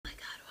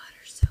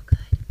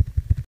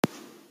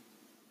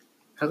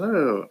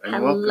Hello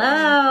and welcome.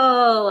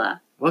 Hello.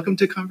 Welcome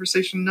to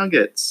Conversation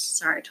Nuggets.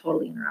 Sorry, I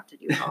totally interrupted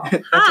you, Paul.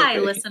 Hi,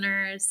 okay.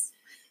 Listeners.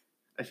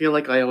 I feel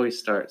like I always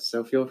start,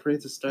 so feel free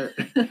to start.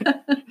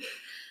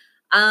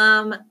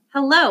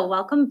 Hello.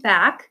 Welcome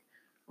back.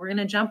 We're going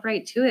to jump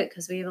right to it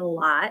because we have a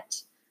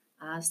lot.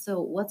 So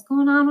what's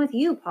going on with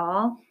you,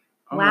 Paul?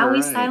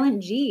 Wowie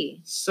Silent G.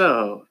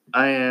 So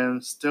I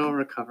am still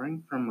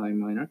recovering from my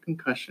minor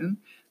concussion,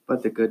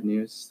 but the good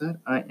news is that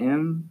I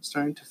am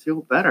starting to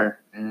feel better,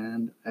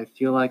 and I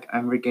feel like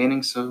I'm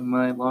regaining some of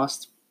my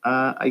lost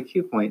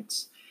IQ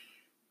points.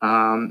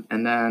 So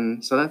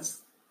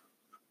that's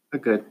a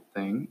good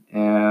thing.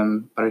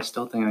 But I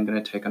still think I'm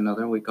going to take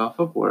another week off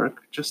of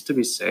work just to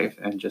be safe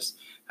and just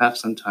have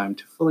some time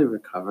to fully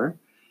recover.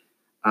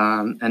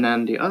 And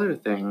then the other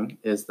thing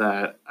is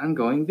that I'm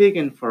going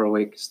vegan for a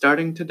week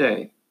starting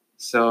today.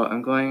 So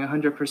I'm going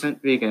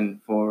 100%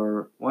 vegan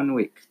for 1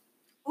 week.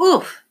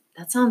 Oof,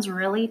 that sounds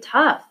really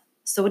tough.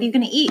 So what are you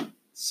going to eat?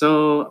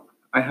 So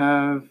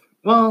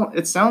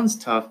it sounds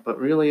tough, but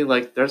really,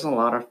 there's a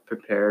lot of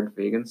prepared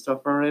vegan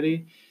stuff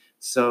already.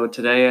 So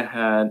today I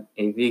had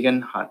a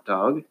vegan hot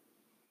dog,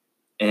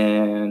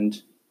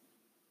 and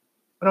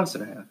what else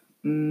did I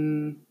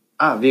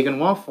have? Vegan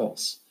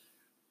waffles.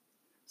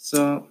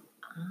 So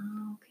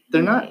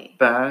they're not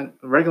bad.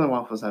 Regular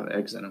waffles have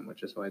eggs in them,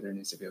 which is why there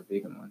needs to be a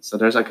vegan one. So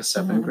there's a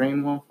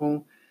 7-grain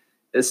waffle.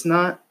 It's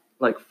not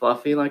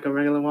fluffy like a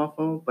regular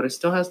waffle, but it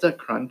still has that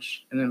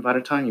crunch. And then by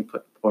the time you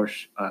put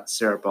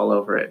syrup all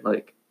over it,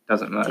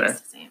 doesn't matter.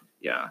 Tastes the same.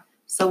 Yeah.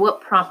 So what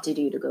prompted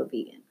you to go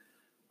vegan?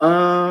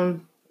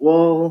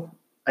 Well,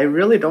 I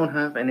really don't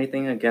have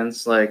anything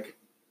against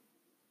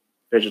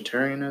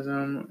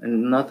vegetarianism,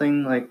 and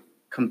nothing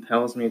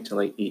compels me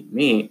to eat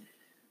meat.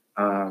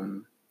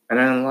 And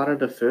then a lot of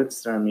the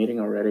foods that I'm eating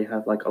already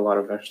have a lot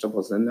of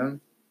vegetables in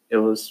them. It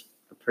was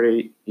a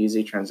pretty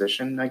easy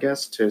transition, I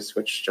guess, to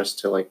switch just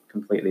to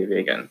completely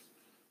vegan.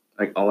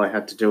 All I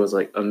had to do was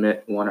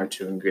omit 1 or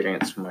 2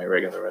 ingredients from my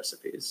regular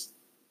recipes.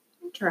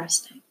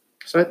 Interesting.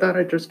 So I thought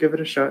I'd just give it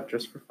a shot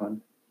just for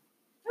fun.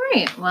 All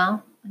right.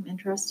 Well, I'm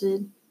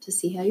interested to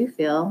see how you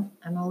feel.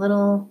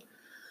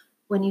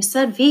 When you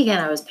said vegan,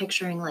 I was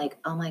picturing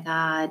oh my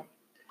God,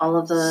 all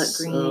of the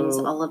greens,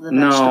 all of the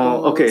vegetables.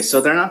 No, okay,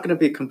 so they're not going to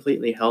be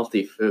completely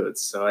healthy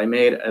foods. So I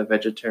made a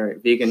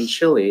vegan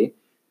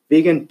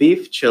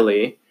beef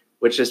chili,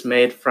 which is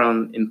made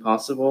from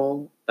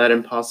Impossible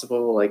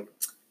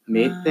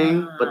meat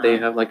thing, but they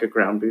have a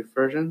ground beef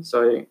version.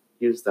 So I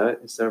use that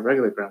instead of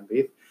regular ground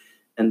beef.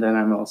 And then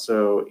I'm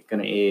also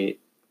going to eat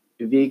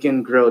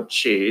vegan grilled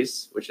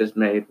cheese, which is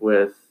made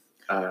with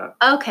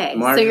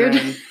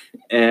margarine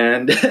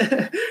and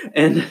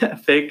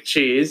fake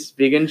cheese,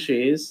 vegan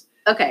cheese.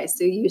 Okay,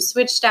 so you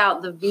switched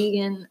out the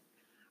vegan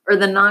or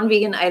the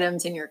non-vegan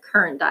items in your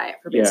current diet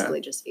for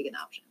basically just vegan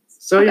options.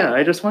 So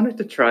I just wanted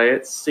to try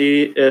it,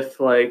 see if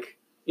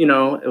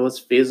it was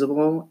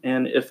feasible,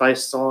 and if I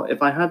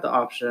had the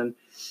option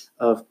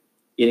of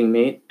eating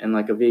meat and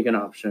a vegan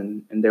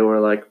option, and they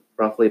were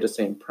roughly the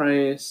same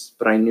price,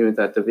 but I knew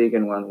that the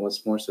vegan one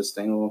was more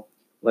sustainable.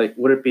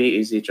 Would it be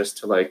easy just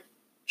to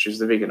choose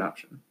the vegan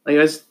option?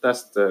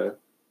 That's the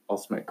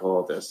ultimate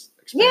goal of this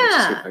experience,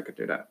 to see if I could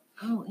do that.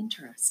 Oh,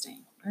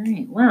 interesting. All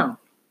right. Well,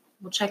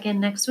 we'll check in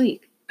next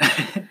week.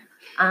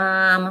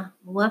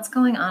 What's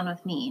going on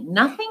with me?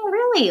 Nothing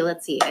really.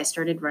 Let's see. I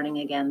started running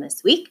again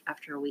this week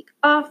after a week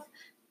off.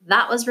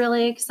 That was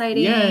really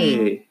exciting.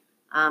 Yay.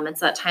 It's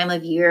that time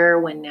of year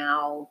when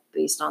now,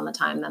 based on the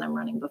time that I'm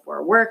running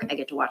before work, I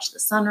get to watch the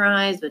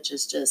sunrise, which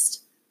is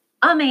just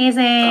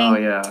amazing. Oh,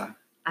 yeah.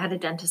 I had a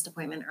dentist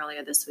appointment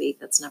earlier this week.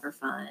 That's never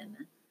fun.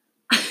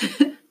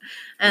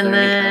 And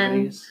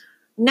then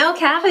no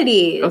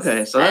cavities.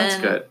 Okay, so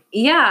that's good.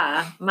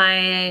 Yeah,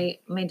 my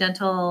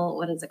dental,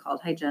 what is it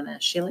called,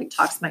 hygienist, she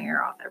talks my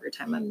ear off every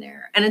time I'm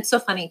there. And it's so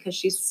funny because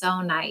she's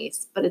so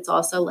nice, but it's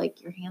also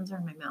your hands are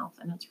in my mouth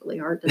and it's really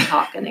hard to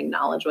talk and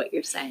acknowledge what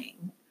you're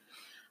saying.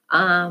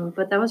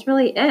 But that was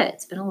really it.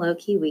 It's been a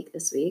low-key week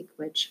this week,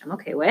 which I'm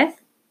okay with.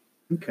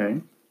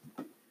 Okay.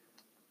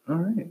 All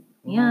right.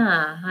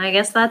 Yeah, I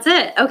guess that's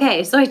it.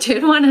 Okay, so I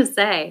did want to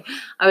say,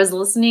 I was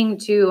listening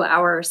to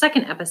our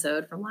second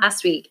episode from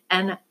last week,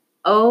 and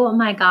oh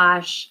my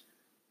gosh,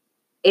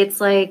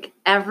 it's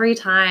every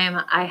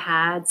time I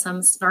had some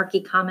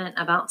snarky comment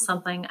about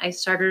something, I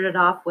started it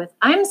off with,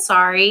 I'm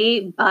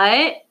sorry,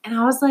 but, and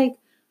I was like,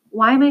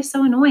 why am I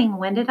so annoying?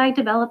 When did I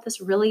develop this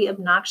really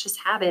obnoxious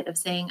habit of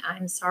saying,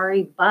 I'm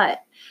sorry,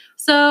 but?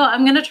 So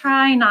I'm going to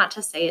try not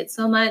to say it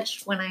so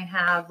much when I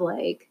have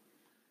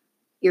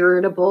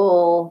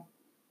irritable,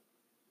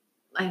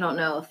 I don't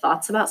know,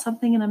 thoughts about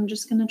something, and I'm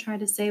just going to try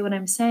to say what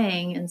I'm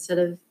saying instead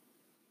of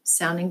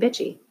sounding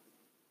bitchy.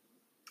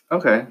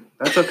 Okay,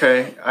 that's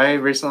okay. I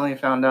recently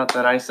found out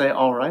that I say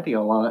alrighty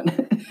a lot.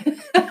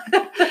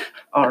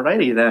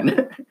 Alrighty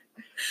then.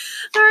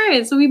 All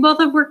right, so we both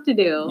have work to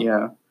do.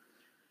 Yeah.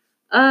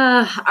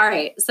 All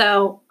right,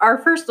 so our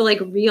first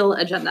real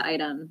agenda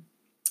item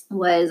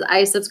was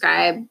I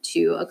subscribed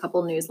to a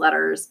couple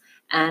newsletters,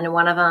 And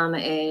one of them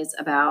is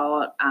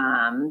about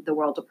the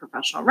world of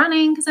professional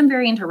running, because I'm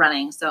very into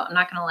running. So I'm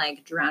not going to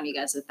like drown you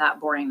guys with that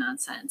boring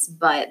nonsense.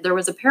 But there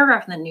was a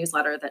paragraph in the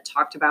newsletter that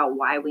talked about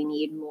why we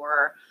need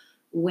more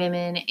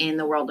women in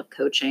the world of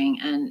coaching,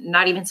 and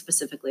not even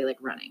specifically like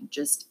running,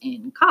 just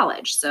in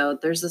college. So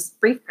there's this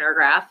brief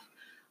paragraph.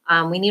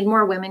 We need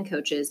more women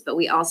coaches, but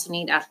we also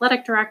need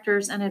athletic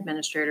directors and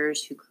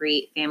administrators who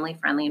create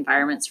family-friendly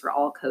environments for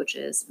all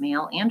coaches,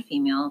 male and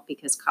female,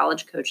 because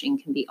college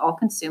coaching can be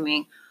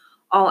all-consuming,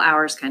 all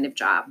hours kind of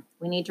job.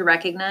 We need to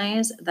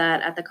recognize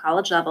that at the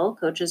college level,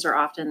 coaches are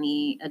often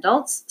the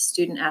adults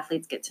student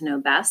athletes get to know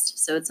best.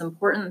 So it's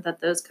important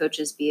that those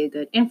coaches be a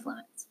good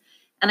influence.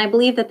 And I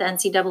believe that the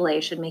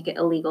NCAA should make it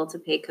illegal to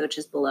pay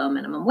coaches below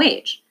minimum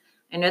wage.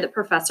 I know that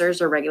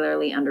professors are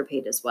regularly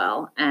underpaid as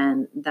well,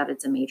 and that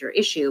it's a major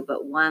issue,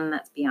 but one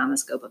that's beyond the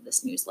scope of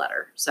this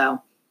newsletter. So if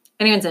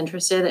anyone's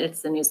interested,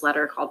 it's the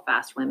newsletter called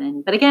Fast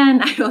Women. But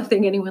again, I don't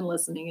think anyone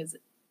listening is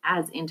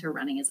as into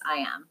running as I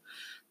am.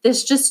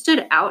 This just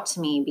stood out to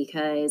me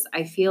because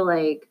I feel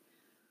like,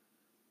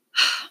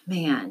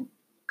 man,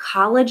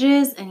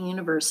 colleges and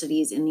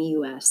universities in the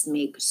US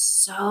make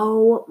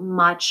so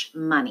much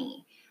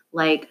money,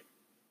 like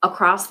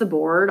across the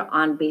board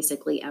on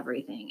basically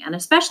everything. And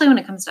especially when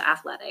it comes to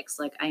athletics.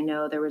 Like I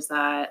know there was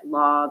that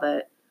law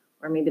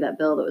or maybe that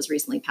bill that was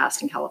recently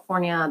passed in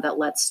California that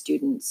lets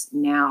students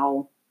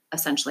now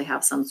essentially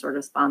have some sort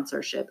of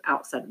sponsorship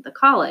outside of the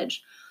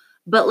college.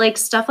 But like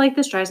stuff like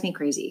this drives me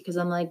crazy because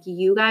I'm like,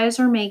 you guys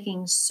are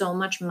making so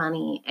much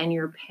money and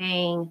you're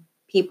paying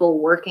people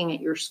working at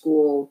your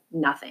school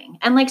nothing.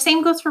 And like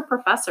same goes for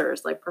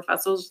professors. Like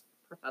professors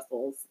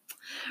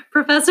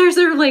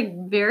are like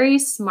very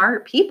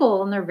smart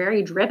people and they're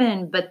very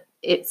driven, but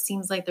it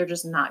seems like they're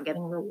just not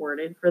getting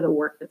rewarded for the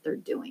work that they're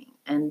doing.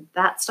 And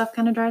that stuff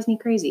kind of drives me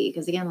crazy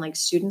because again, like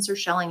students are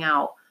shelling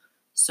out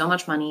so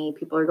much money.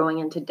 People are going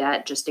into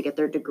debt just to get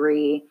their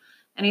degree.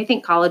 And I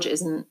think college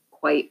isn't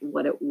quite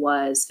what it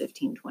was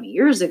 15, 20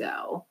 years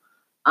ago.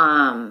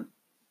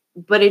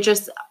 But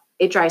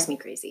it drives me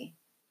crazy.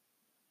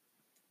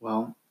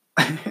 Well,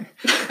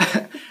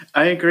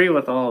 I agree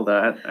with all of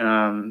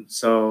that.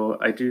 So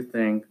I do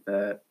think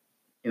that,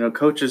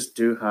 coaches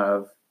do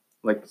have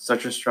like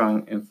such a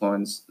strong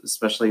influence,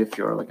 especially if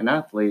you're like an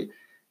athlete.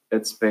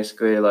 It's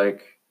basically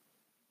like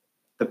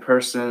the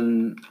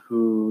person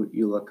who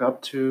you look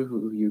up to,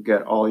 who you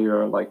get all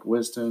your like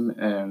wisdom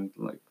and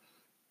like,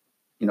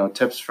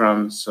 tips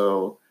from.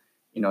 So,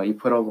 you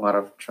put a lot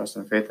of trust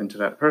and faith into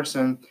that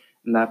person,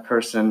 and that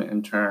person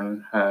in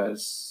turn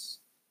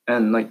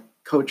and like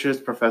coaches,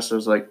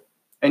 professors, like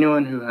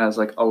anyone who has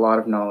like a lot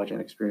of knowledge and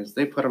experience,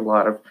 they put a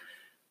lot of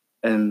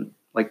and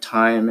like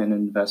time and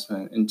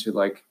investment into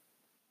like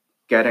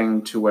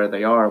getting to where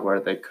they are, where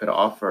they could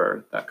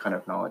offer that kind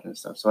of knowledge and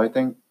stuff. So I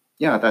think,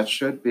 yeah,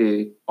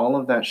 all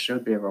of that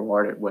should be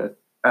rewarded with,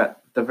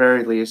 at the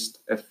very least,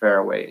 a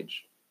fair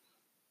wage.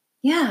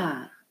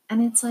 Yeah.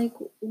 And it's like,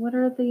 what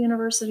are the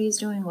universities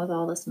doing with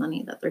all this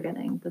money that they're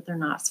getting that they're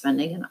not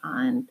spending it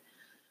on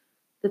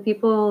the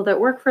people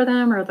that work for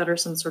them or that are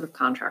some sort of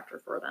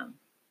contractor for them?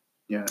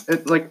 Yeah,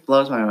 it like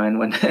blows my mind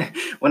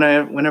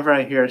whenever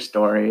I hear a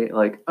story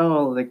like,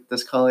 oh, like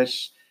this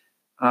college,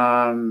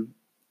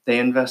 they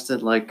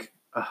invested like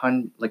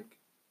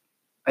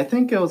I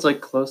think it was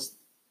like close.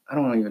 I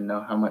don't even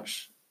know how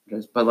much it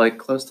is, but like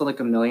close to like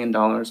 $1 million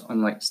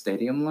on like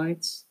stadium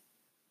lights.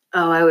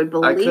 Oh, I would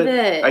believe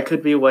it. I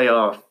could be way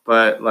off,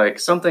 but like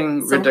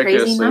something Some crazy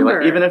ridiculously, number.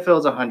 like even if it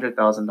was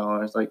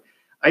 $100,000, like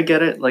I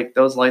get it. Like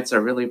those lights are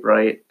really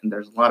bright, and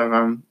there's a lot of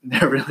them.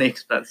 They're really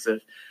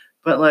expensive,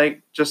 but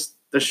like just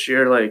the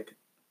sheer like,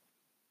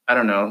 I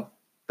don't know,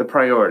 the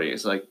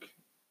priorities. Like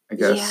I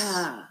guess.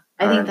 Yeah,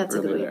 I think that's a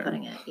good way there. of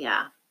putting it.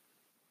 Yeah.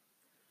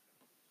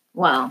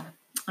 Well,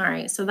 all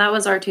right. So that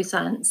was our 2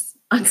 cents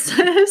on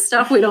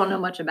stuff we don't know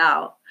much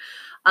about.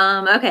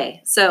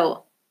 Okay,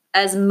 so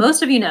as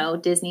most of you know,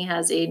 Disney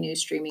has a new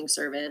streaming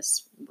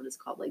service. What is it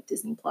called, like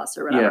Disney Plus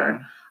or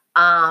whatever.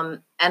 Yeah.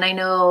 And I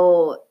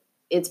know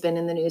it's been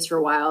in the news for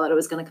a while that it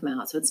was going to come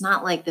out. So it's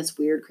not like this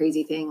weird,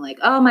 crazy thing like,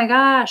 oh my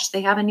gosh,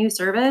 they have a new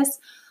service.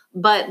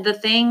 But the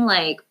thing,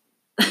 like,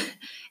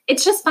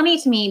 it's just funny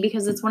to me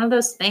because it's one of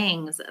those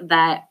things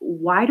that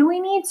why do we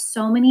need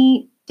so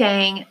many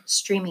dang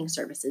streaming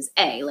services?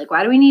 Like,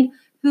 why do we need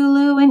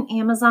Hulu and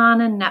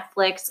Amazon and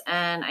Netflix?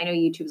 And I know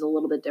YouTube's a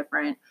little bit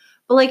different,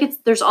 but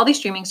like there's all these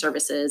streaming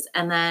services.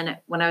 And then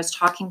when I was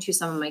talking to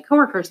some of my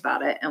coworkers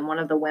about it, and one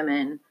of the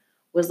women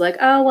was like,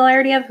 oh, well, I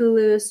already have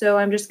Hulu, so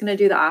I'm just going to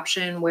do the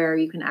option where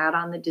you can add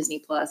on the Disney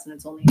Plus and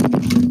it's only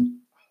 $1.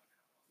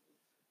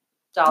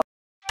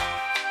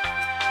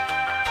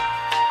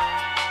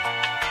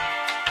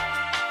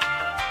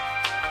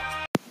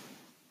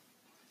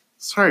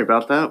 Sorry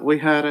about that. We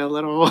had a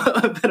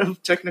bit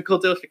of technical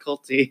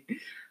difficulty.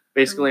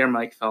 Basically, our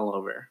mic fell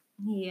over.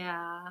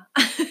 Yeah.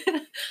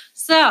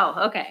 So,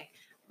 okay.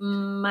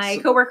 My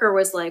coworker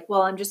was like,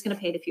 well, I'm just going to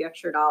pay the few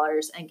extra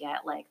dollars and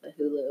get like the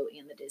Hulu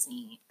and the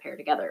Disney pair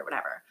together or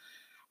whatever.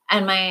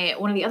 And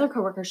one of the other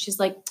coworkers, she's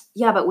like,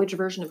 yeah, but which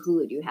version of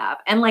Hulu do you have?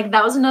 And like,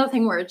 that was another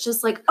thing where it's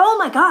just like, oh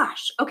my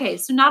gosh. Okay.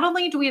 So not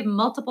only do we have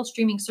multiple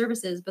streaming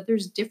services, but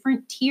there's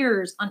different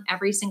tiers on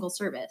every single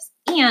service.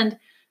 And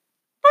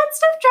that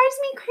stuff drives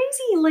me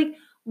crazy. Like,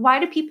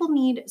 why do people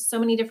need so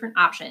many different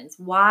options?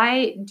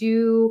 Why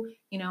do,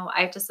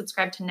 I have to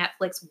subscribe to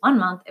Netflix 1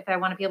 month if I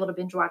want to be able to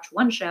binge watch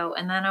one show?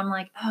 And then I'm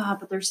like,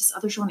 but there's this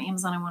other show on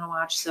Amazon I want to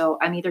watch. So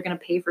I'm either going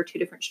to pay for 2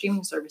 different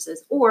streaming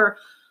services, or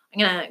I'm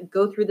going to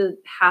go through the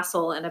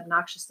hassle and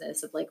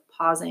obnoxiousness of like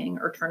pausing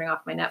or turning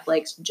off my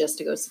Netflix just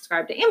to go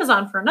subscribe to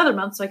Amazon for another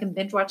month so I can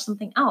binge watch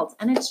something else.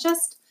 And it's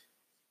just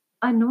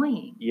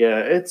annoying. Yeah,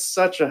 it's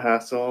such a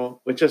hassle,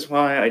 which is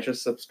why I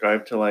just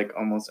subscribe to like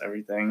almost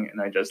everything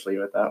and I just leave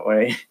it that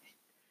way.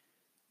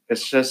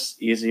 It's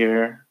just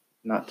easier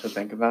not to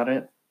think about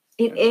it.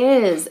 It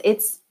is.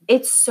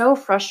 It's so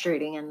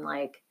frustrating, and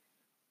like,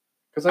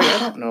 because like I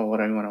don't know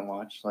what I want to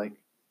watch like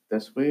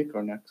this week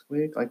or next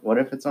week. Like, what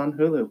if it's on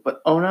Hulu?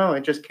 But oh no, I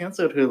just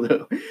canceled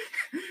Hulu.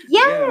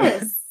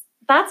 Yes. Yeah.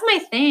 That's my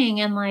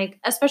thing. And like,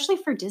 especially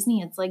for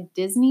Disney, it's like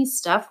Disney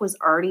stuff was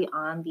already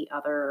on the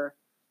other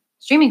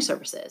streaming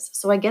services.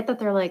 So I get that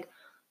they're like,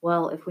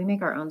 well, if we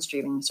make our own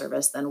streaming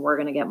service, then we're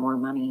going to get more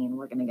money and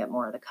we're going to get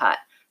more of the cut.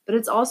 But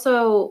it's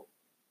also,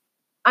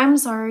 I'm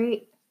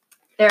sorry.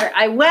 There,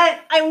 I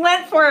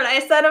went for it. I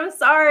said, I'm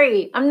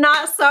sorry. I'm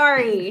not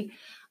sorry.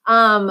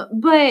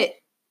 But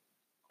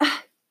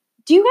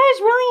do you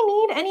guys really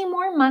need any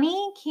more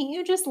money? Can't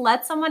you just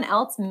let someone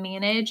else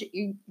manage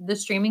the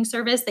streaming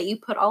service that you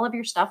put all of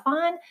your stuff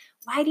on?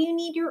 Why do you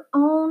need your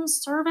own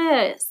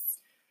service?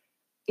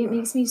 It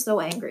makes me so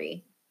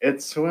angry.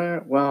 It's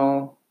where,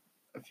 well,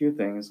 a few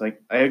things.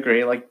 Like, I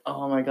agree. Like,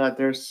 oh my God,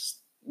 there's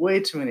way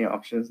too many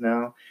options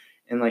now.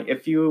 And like,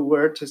 if you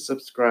were to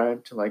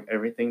subscribe to like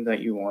everything that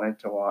you wanted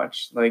to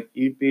watch, like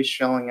you'd be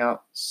shelling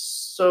out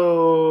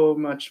so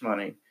much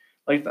money.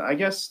 Like, I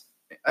guess,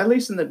 at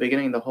least in the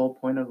beginning, the whole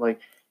point of like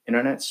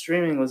internet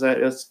streaming was that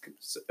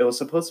it was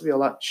supposed to be a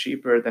lot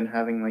cheaper than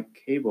having like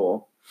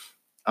cable.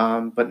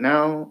 But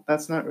now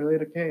that's not really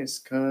the case,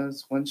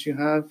 because once you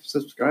have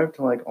subscribed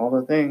to like all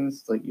the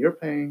things, like you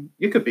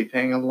could be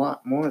paying a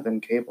lot more than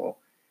cable.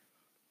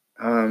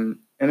 And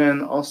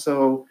then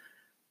also,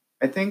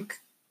 I think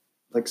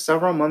like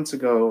several months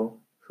ago,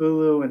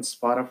 Hulu and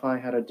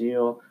Spotify had a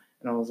deal,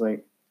 and I was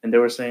like, and they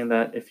were saying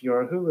that if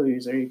you're a Hulu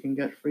user, you can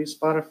get free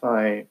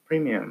Spotify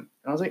premium.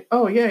 And I was like,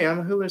 oh yeah, I'm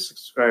a Hulu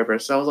subscriber.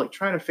 So I was like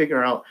trying to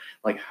figure out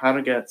like how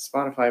to get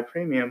Spotify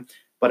premium,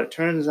 but it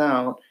turns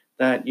out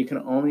that you can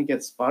only get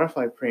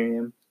Spotify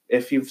premium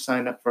if you've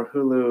signed up for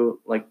Hulu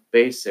like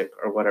basic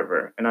or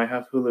whatever. And I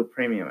have Hulu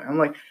premium. I'm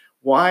like,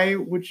 why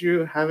would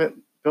you have it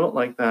built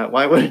like that?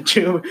 Why wouldn't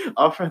you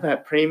offer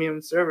that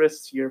premium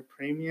service to your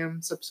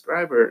premium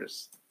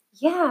subscribers?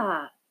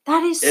 Yeah,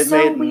 that is so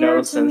weird. It made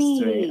no sense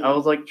to me. I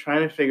was like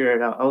trying to figure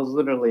it out. I was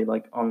literally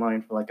like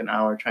online for like an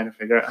hour trying to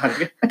figure out how to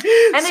get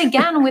And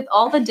again, with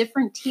all the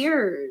different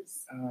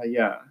tiers.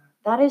 Yeah.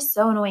 That is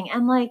so annoying.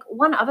 And like,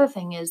 one other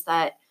thing is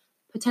that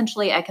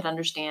potentially I could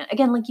understand,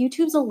 again, like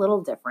YouTube's a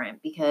little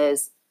different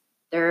because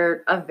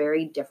they're a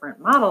very different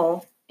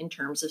model in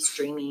terms of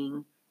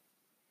streaming.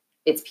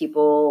 It's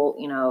people,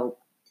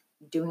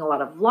 doing a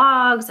lot of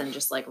vlogs and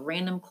just like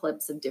random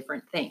clips of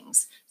different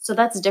things. So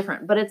that's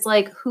different. But it's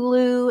like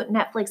Hulu,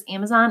 Netflix,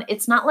 Amazon,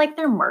 it's not like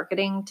they're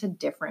marketing to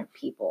different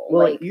people.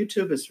 Well, like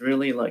YouTube is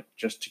really like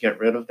just to get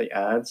rid of the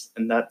ads.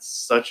 And that's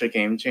such a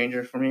game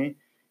changer for me.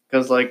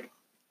 Because like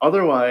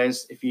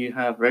otherwise, if you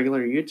have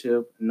regular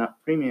YouTube and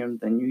not premium,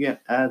 then you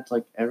get ads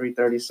like every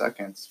 30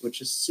 seconds,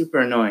 which is super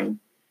annoying.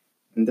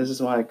 And this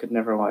is why I could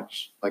never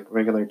watch like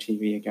regular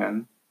TV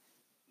again.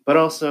 But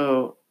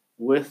also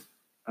with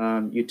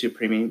YouTube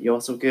Premium, you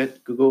also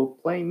get Google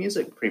Play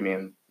Music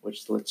Premium,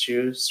 which lets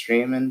you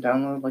stream and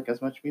download like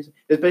as much music.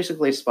 It's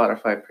basically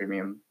Spotify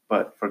Premium,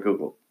 but for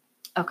Google.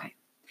 Okay.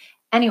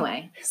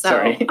 Anyway, so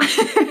sorry.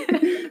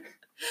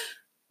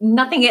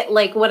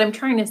 Like what I'm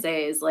trying to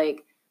say is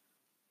like,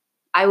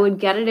 I would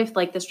get it if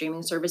like the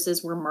streaming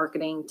services were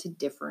marketing to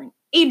different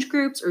age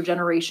groups or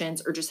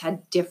generations or just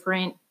had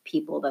different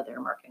people that they're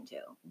marketing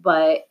to.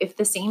 But if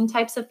the same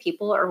types of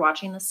people are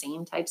watching the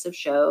same types of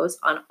shows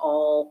on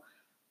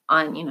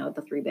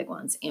the 3 big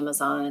ones,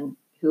 Amazon,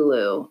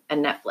 Hulu,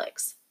 and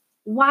Netflix,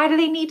 why do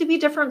they need to be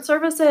different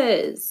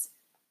services?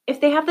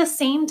 If they have the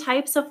same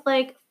types of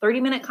like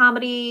 30-minute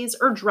comedies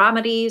or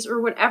dramedies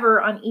or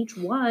whatever on each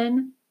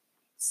one,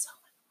 it's so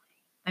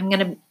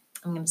annoying.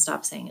 I'm gonna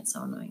stop saying it's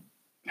so annoying.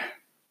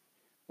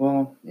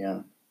 Well,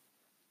 yeah.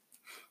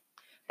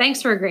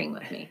 Thanks for agreeing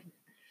with me.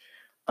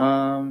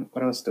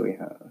 What else do we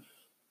have?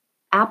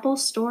 Apple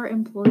Store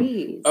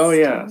employees. Oh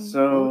yeah,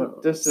 so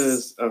this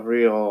is a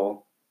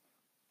real,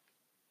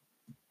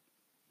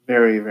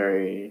 very,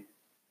 very,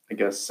 I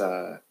guess,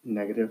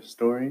 negative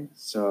story.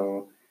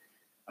 So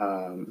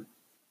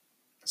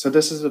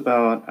this is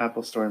about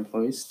Apple Store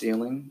employees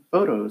stealing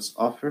photos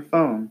off her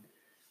phone.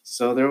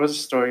 So there was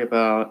a story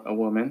about a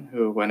woman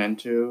who went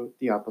into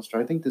the Apple Store.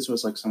 I think this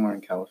was like somewhere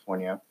in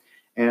California.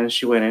 And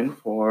she went in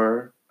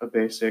for a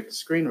basic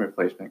screen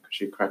replacement because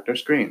she cracked her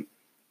screen.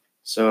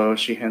 So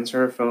she hands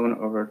her phone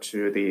over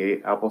to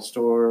the Apple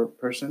Store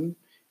person,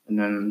 and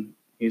then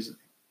he's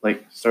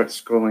like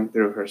starts scrolling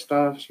through her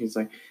stuff.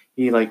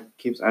 He like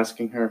keeps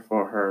asking her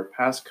for her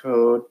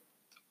passcode,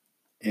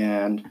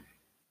 and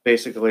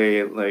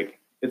basically like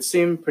it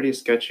seemed pretty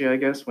sketchy, I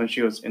guess, when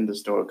she was in the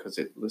store because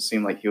it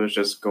seemed like he was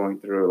just going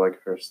through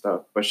like her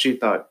stuff. But she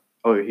thought,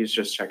 oh, he's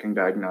just checking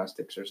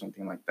diagnostics or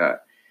something like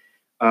that.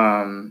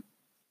 Um,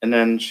 and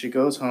then she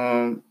goes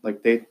home,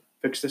 like they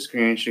fix the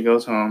screen. She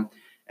goes home,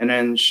 and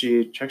then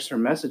she checks her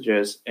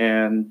messages,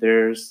 and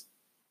there's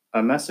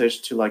a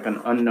message to like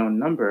an unknown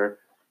number,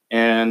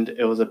 and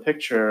it was a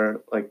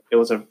picture, like it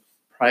was a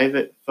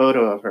private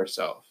photo of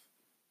herself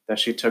that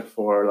she took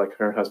for like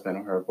her husband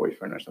or her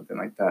boyfriend or something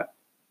like that.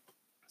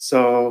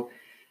 So,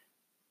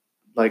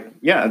 like,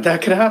 yeah,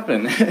 that could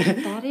happen.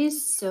 That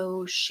is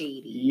so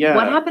shady. Yeah.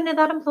 What happened to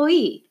that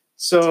employee?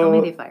 So tell me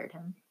they fired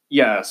him.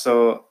 Yeah,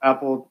 so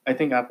I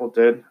think Apple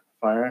did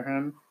fire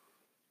him.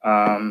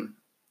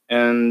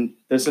 And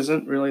this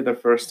isn't really the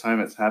first time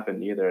it's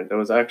happened either. There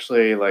was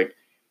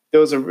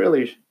a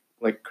really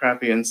like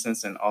crappy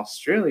instance in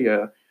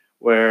Australia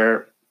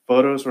where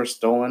photos were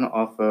stolen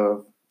off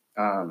of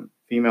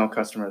female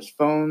customers'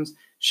 phones,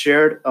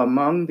 shared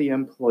among the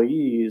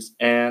employees,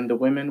 and the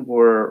women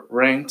were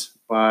ranked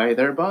by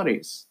their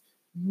bodies.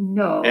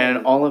 No.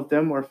 And all of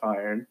them were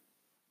fired.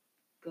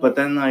 Good. But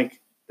then like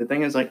the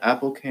thing is like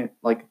Apple can't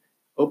like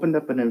opened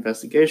up an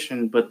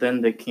investigation, but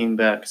then they came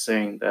back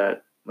saying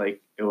that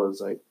like it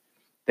was like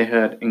they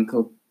had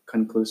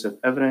inconclusive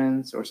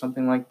evidence or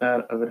something like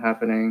that of it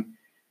happening.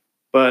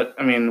 But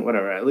I mean,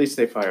 whatever. At least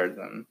they fired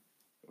them,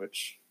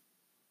 which.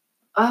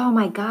 Oh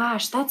my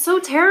gosh, that's so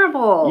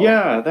terrible.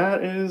 Yeah,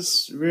 that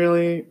is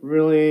really,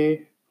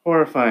 really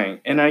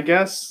horrifying. And I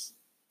guess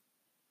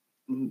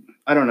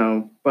I don't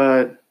know,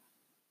 but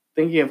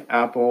thinking of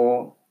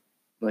Apple,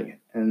 like,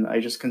 and I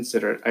just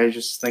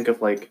think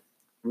of like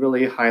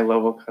really high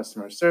level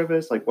customer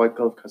service, like white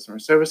glove customer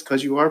service,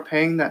 because you are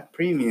paying that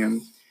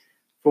premium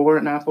for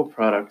an Apple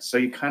product, so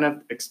you kind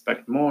of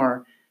expect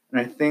more.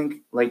 And I think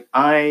like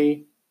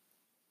I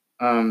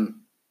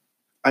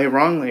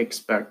wrongly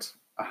expect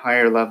a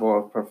higher level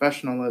of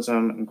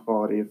professionalism and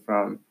quality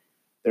from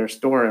their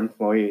store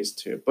employees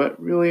too. But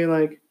really,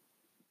 like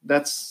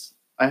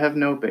I have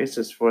no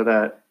basis for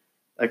that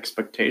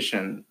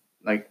expectation.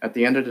 Like at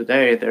the end of the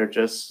day, they're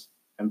just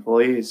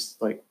employees.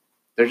 Like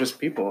they're just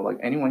people. Like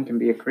anyone can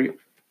be a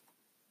creep.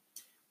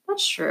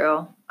 That's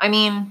true. I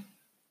mean,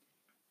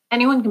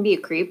 anyone can be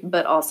a creep,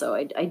 but also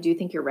I do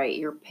think you're right.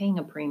 You're paying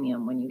a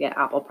premium when you get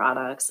Apple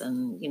products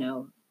and,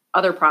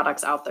 other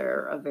products out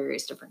there of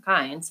various different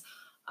kinds.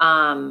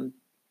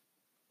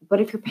 But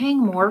if you're paying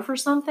more for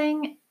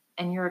something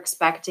and you're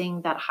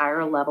expecting that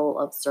higher level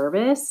of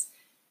service,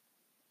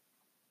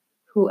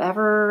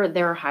 whoever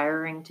they're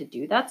hiring to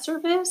do that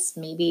service,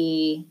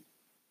 maybe,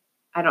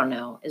 I don't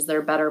know, is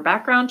there better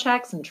background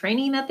checks and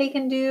training that they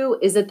can do?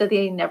 Is it that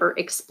they never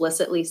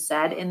explicitly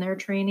said in their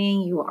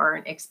training, you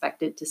aren't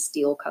expected to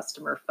steal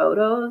customer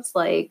photos?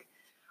 Like,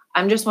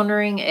 I'm just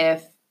wondering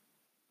if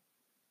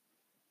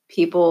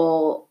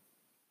people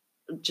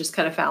just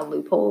kind of found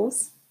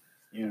loopholes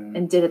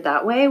and did it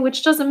that way,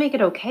 which doesn't make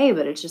it okay,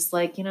 but it's just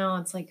like,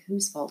 it's like,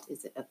 whose fault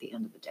is it at the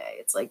end of the day?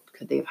 It's like,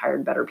 could they have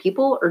hired better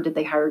people, or did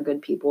they hire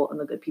good people and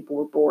the good people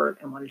were bored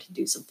and wanted to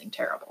do something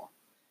terrible?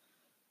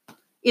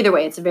 Either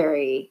way, it's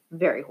very,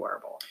 very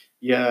horrible.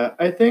 Yeah,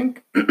 I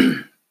think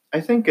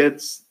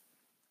this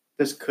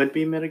could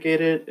be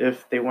mitigated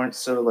if they weren't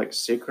so like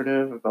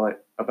secretive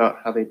about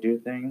how they do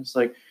things.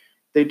 Like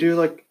they do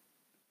like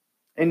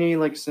any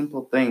like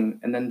simple thing,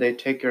 and then they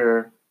take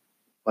your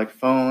like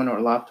phone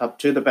or laptop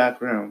to the back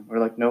room where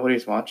like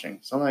nobody's watching.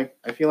 So like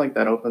I feel like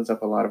that opens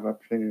up a lot of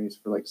opportunities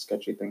for like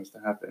sketchy things to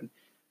happen.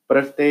 But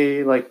if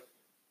they like,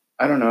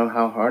 I don't know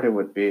how hard it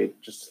would be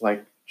just to,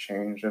 like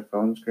change a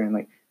phone screen.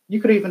 Like you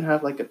could even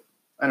have like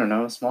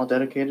a small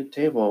dedicated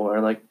table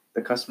where like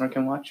the customer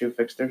can watch you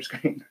fix their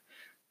screen.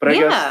 But I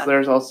guess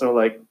there's also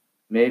like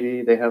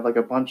maybe they have like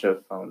a bunch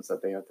of phones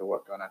that they have to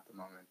work on at the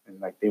moment,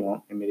 and like they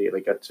won't immediately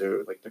get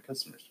to like the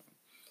customer's phone.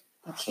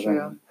 That's so true.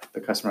 Then the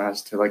customer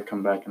has to like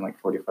come back in like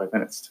 45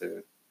 minutes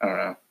to, I don't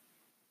know.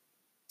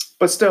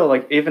 But still,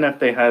 like even if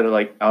they had it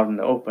like out in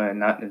the open,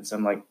 not in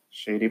some like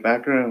shady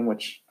back room,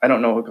 which I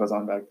don't know what goes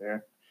on back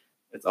there.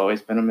 It's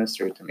always been a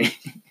mystery to me.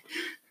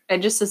 I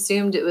just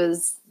assumed it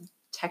was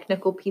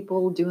technical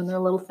people doing their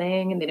little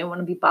thing and they didn't want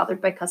to be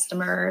bothered by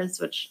customers,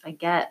 which I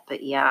get,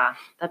 but yeah,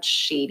 that's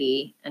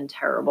shady and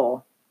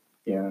terrible.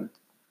 Yeah.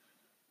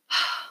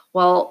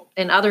 Well,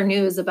 in other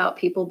news about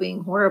people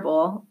being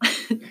horrible,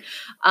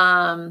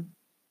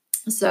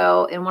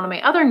 so in one of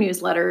my other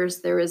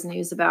newsletters, there was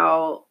news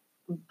about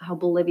how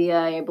Bolivia,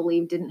 I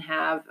believe, didn't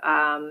have,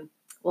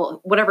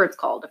 whatever it's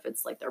called, if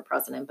it's like their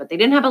president, but they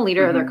didn't have a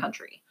leader of their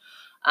country.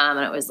 And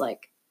it was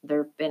like,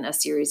 there have been a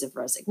series of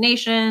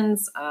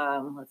resignations,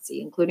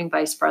 including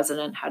vice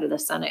president, head of the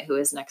Senate, who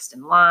is next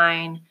in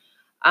line.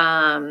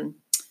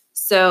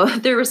 So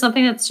there was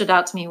something that stood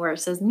out to me where it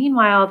says,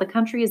 meanwhile, the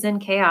country is in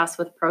chaos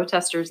with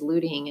protesters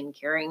looting and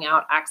carrying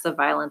out acts of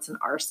violence and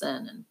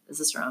arson. And this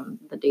is from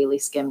the Daily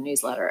Skim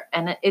newsletter.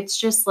 And it's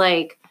just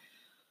like,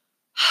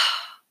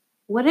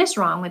 what is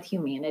wrong with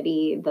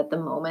humanity that the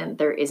moment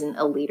there isn't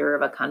a leader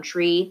of a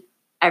country,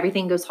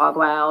 everything goes hog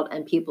wild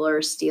and people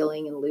are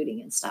stealing and looting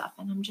and stuff?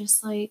 And I'm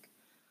just like,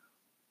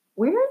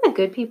 where are the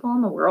good people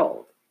in the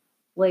world?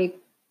 Like,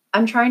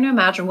 I'm trying to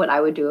imagine what I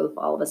would do if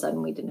all of a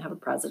sudden we didn't have a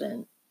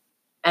president.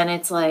 And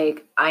it's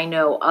like, I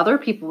know other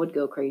people would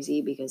go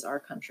crazy because our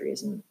country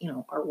isn't,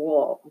 our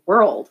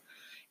world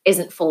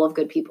isn't full of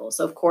good people.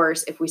 So of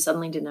course, if we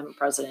suddenly didn't have a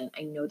president,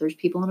 I know there's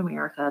people in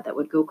America that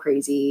would go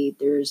crazy.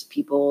 There's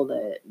people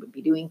that would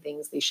be doing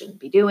things they shouldn't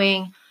be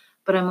doing.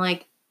 But I'm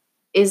like,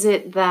 is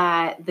it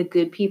that the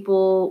good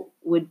people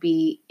would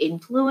be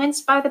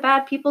influenced by the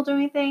bad people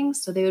doing things?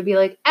 So they would be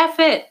like, F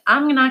it,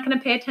 I'm not going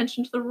to pay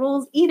attention to the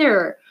rules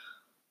either.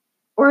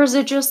 Or is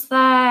it just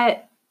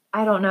that,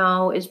 I don't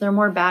know, is there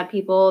more bad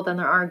people than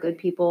there are good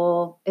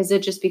people? Is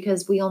it just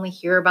because we only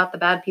hear about the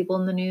bad people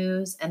in the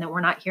news and that we're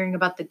not hearing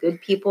about the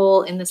good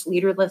people in this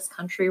leaderless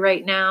country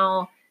right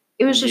now?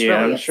 It was just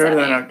really I'm sure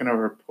upsetting. they're not going to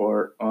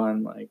report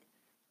on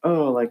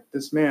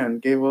this man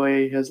gave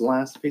away his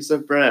last piece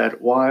of bread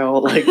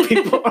while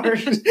people are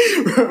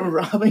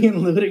robbing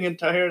and looting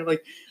entire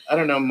I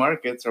don't know,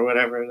 markets or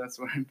whatever. That's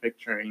what I'm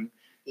picturing.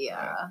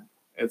 Yeah.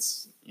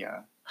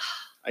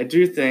 I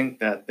do think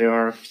that there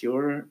are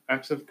fewer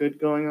acts of good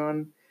going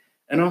on,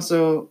 and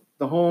also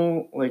the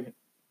whole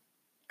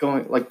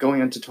going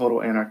into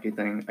total anarchy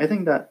thing. I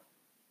think that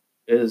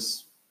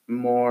is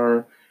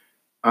more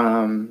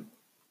that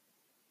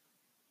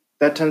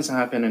tends to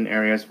happen in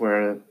areas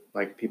where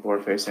people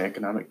are facing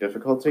economic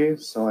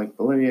difficulties. So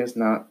Bolivia is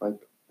not a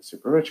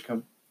super rich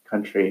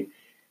country,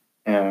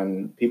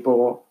 and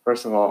people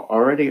first of all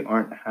already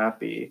aren't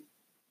happy.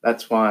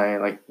 That's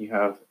why you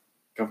have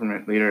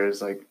government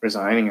leaders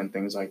resigning and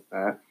things like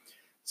that.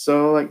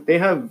 So they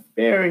have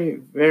very,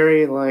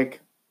 very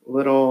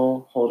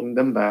little holding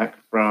them back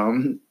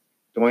from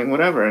doing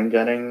whatever and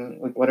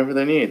getting whatever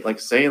they need.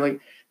 Say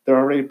they're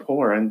already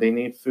poor and they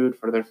need food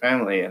for their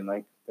family, and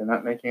they're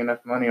not making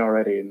enough money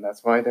already, and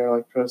that's why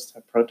they're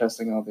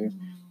protesting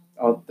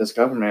all this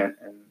government.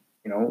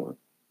 And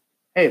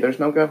hey, there's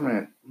no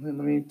government. Let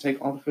me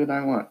take all the food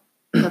I want.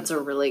 That's a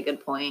really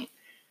good point.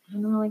 I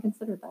hadn't really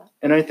considered that.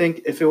 And I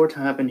think if it were to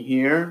happen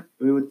here,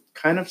 we would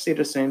kind of see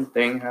the same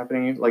thing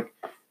happening.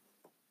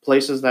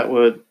 Places that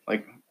would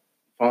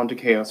fall into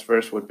chaos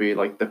first would be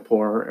the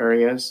poorer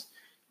areas.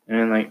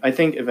 And I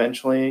think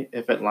eventually,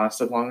 if it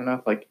lasted long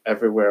enough,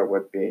 everywhere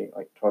would be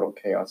total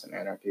chaos and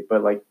anarchy.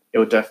 But it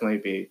would definitely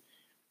be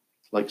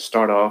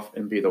start off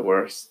and be the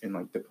worst in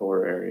the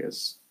poorer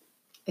areas.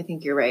 I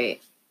think you're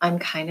right. I'm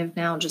kind of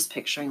now just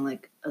picturing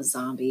a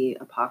zombie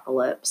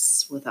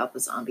apocalypse without the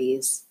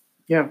zombies.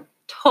 Yeah.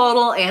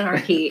 Total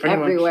anarchy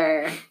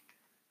everywhere. Much.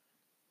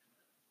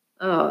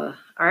 Oh,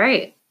 all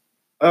right.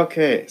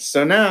 Okay,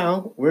 so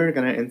now we're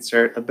going to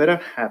insert a bit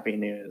of happy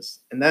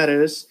news. And that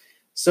is,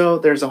 so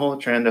there's a whole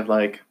trend of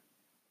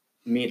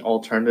meat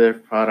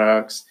alternative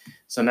products.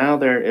 So now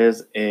there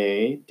is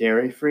a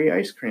dairy-free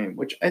ice cream,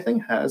 which I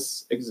think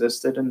has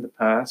existed in the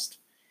past.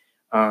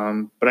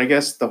 But I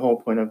guess the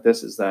whole point of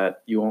this is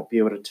that you won't be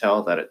able to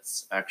tell that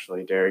it's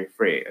actually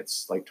dairy-free.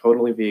 It's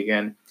totally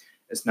vegan.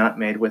 It's not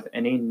made with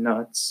any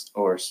nuts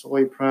or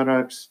soy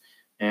products,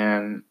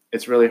 and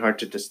it's really hard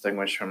to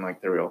distinguish from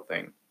the real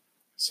thing.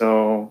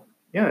 So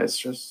yeah, it's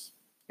just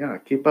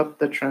keep up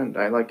the trend.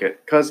 I like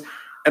it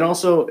and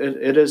also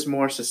it is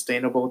more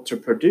sustainable to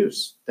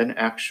produce than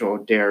actual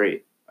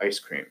dairy ice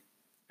cream,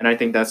 and I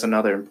think that's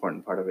another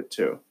important part of it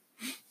too.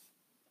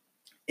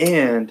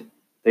 And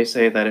they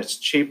say that it's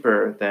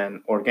cheaper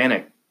than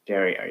organic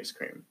dairy ice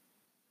cream.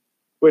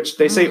 Which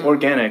they say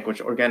organic, which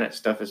organic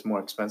stuff is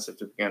more expensive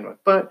to begin with.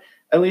 But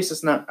at least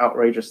it's not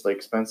outrageously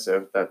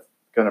expensive that's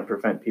going to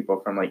prevent people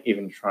from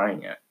even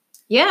trying it.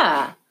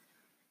 Yeah.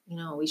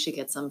 We should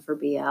get some for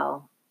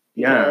BL.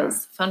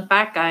 Because, fun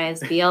fact,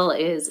 guys, BL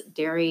is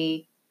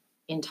dairy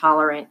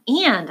intolerant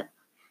and,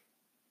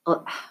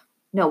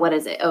 no, what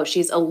is it? Oh,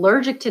 she's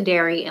allergic to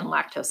dairy and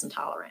lactose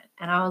intolerant.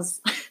 And I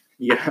was...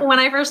 Yeah. When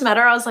I first met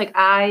her, I was like,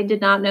 I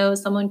did not know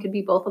someone could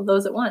be both of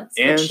those at once.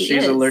 And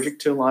she's allergic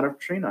to a lot of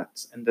tree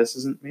nuts, and this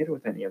isn't made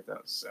with any of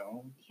those,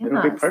 so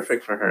it'll be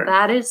perfect for her.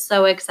 That is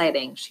so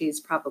exciting. She's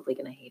probably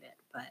going to hate it,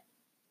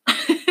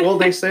 but... Well,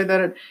 they say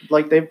that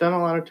they've done a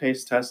lot of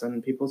taste tests,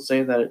 and people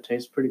say that it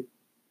tastes pretty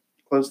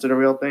close to the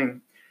real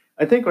thing.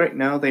 I think right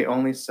now they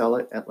only sell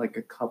it at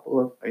a couple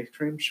of ice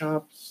cream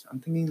shops.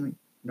 I'm thinking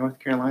North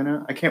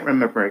Carolina. I can't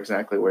remember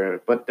exactly where,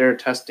 but they're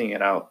testing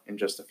it out in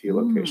just a few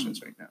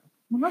locations right now.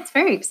 Well, that's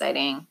very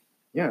exciting.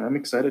 Yeah, I'm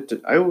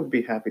excited I would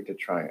be happy to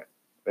try it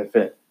if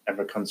it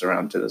ever comes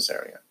around to this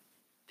area.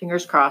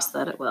 Fingers crossed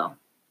that it will.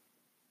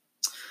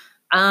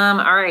 All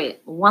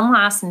right. One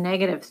last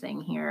negative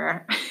thing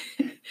here.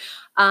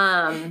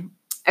 I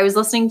was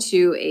listening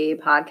to a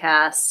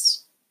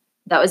podcast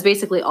that was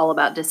basically all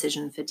about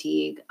decision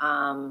fatigue,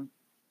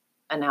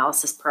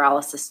 analysis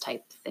paralysis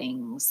type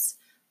things,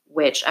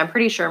 which I'm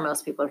pretty sure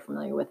most people are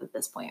familiar with at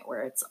this point,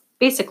 where it's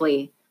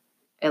basically,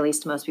 at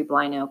least most people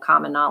I know,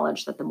 common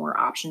knowledge that the more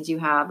options you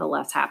have, the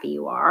less happy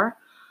you are.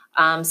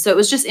 So it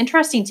was just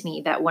interesting to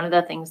me that one of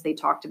the things they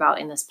talked about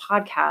in this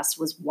podcast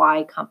was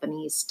why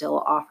companies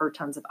still offer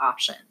tons of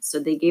options. So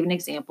they gave an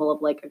example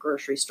of like a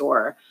grocery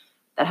store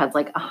that had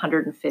like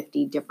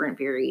 150 different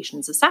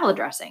variations of salad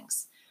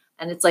dressings.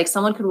 And it's like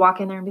someone could walk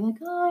in there and be like,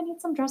 oh, I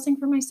need some dressing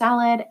for my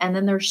salad. And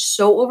then they're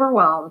so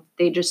overwhelmed,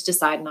 they just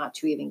decide not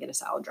to even get a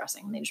salad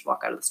dressing. And they just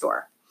walk out of the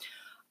store.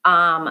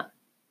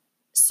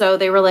 So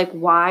they were like,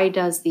 why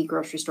does the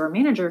grocery store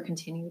manager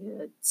continue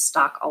to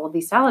stock all of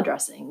these salad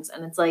dressings?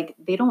 And it's like,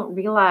 they don't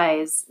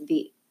realize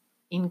the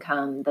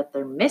income that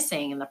they're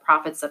missing and the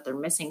profits that they're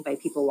missing by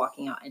people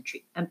walking out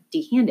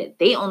empty-handed.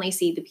 They only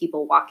see the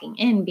people walking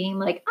in being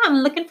like, I'm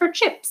looking for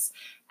chips.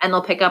 And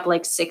they'll pick up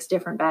like 6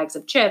 different bags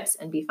of chips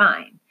and be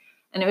fine.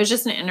 And it was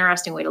just an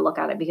interesting way to look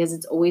at it because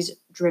it's always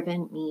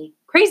driven me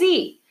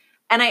crazy.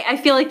 And I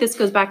feel like this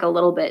goes back a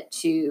little bit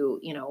to,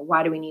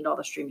 why do we need all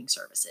the streaming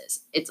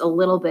services? It's a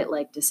little bit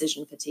like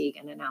decision fatigue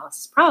and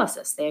analysis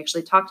paralysis. They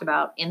actually talked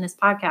about in this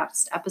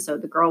podcast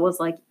episode, the girl was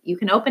like, you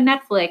can open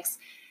Netflix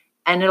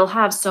and it'll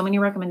have so many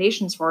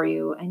recommendations for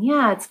you. And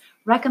yeah, it's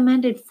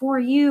recommended for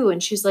you.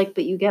 And she's like,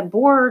 but you get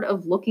bored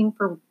of looking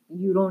for,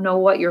 you don't know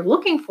what you're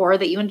looking for,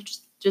 that you end up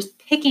just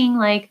picking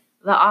like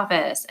The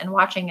Office and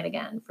watching it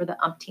again for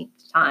the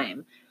umpteenth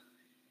time.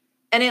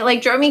 And it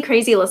like drove me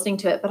crazy listening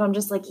to it, but I'm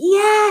just like,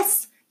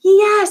 yes.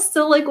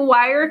 So like,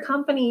 why are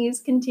companies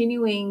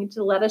continuing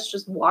to let us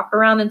just walk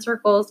around in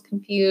circles,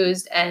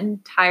 confused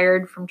and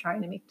tired from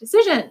trying to make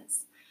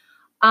decisions?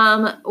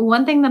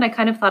 One thing that I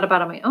kind of thought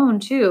about on my own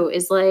too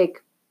is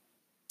like,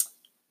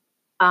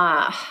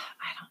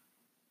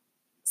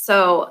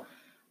 so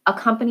a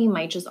company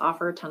might just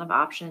offer a ton of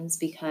options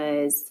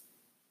because,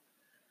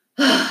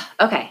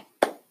 okay,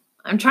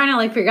 I'm trying to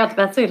like figure out the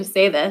best way to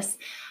say this.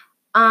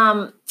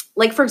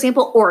 Like for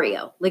example,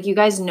 Oreo, like you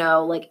guys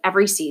know, like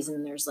every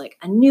season there's like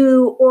a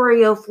new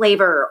Oreo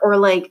flavor, or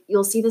like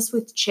you'll see this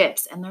with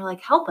chips and they're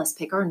like, help us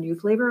pick our new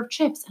flavor of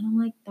chips. And I'm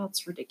like,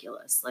 that's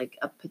ridiculous. Like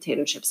a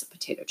potato chip's a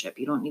potato chip.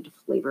 You don't need to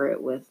flavor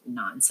it with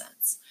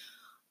nonsense.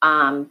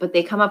 But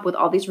they come up with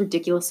all these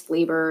ridiculous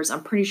flavors.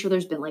 I'm pretty sure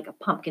there's been like a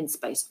pumpkin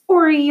spice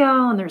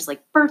Oreo and there's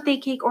like birthday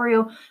cake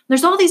Oreo.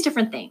 There's all these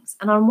different things.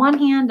 And on one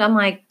hand, I'm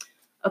like,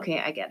 okay,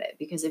 I get it.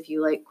 Because if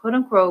you like, quote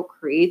unquote,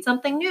 create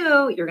something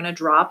new, you're going to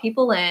draw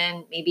people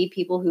in, maybe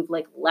people who've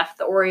like left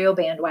the Oreo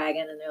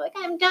bandwagon and they're like,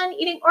 I'm done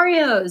eating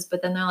Oreos.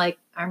 But then they're like,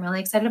 I'm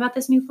really excited about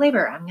this new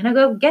flavor. I'm going to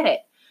go get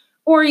it.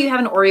 Or you have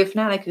an Oreo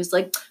fanatic who's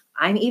like,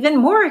 I'm even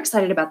more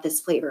excited about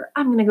this flavor.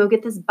 I'm going to go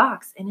get this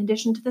box in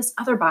addition to this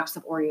other box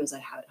of Oreos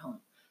I have at home.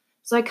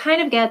 So I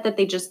kind of get that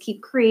they just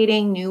keep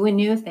creating new and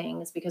new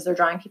things because they're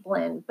drawing people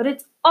in. But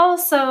it's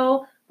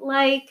also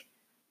like,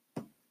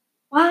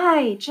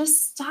 why?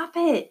 Just stop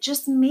it.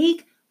 Just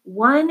make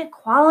one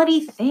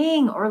quality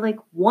thing or like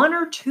 1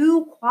 or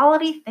 2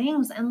 quality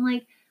things and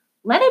like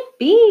let it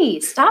be.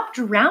 Stop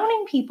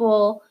drowning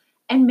people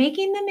and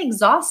making them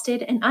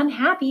exhausted and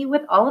unhappy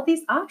with all of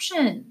these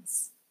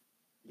options.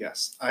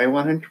 Yes, I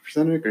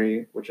 100%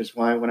 agree, which is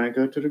why when I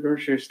go to the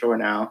grocery store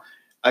now,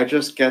 I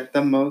just get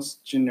the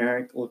most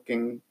generic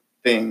looking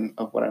thing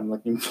of what I'm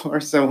looking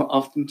for. So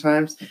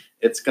oftentimes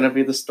it's going to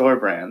be the store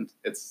brand.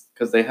 It's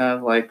because they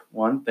have like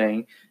one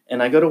thing.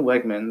 And I go to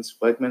Wegmans.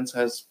 Wegmans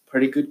has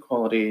pretty good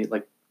quality,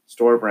 like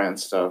store brand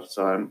stuff.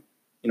 So I'm,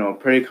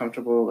 pretty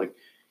comfortable. Like,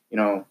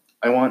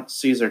 I want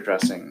Caesar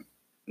dressing.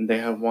 And they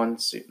have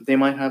they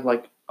might have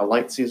like a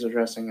light Caesar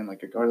dressing and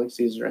like a garlic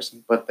Caesar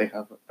dressing, but they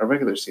have a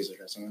regular Caesar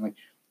dressing. I'm like,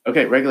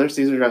 okay, regular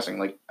Caesar dressing.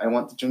 Like, I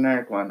want the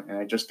generic one, and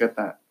I just get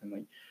that. And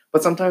like,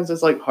 but sometimes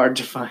it's like hard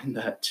to find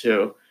that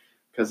too,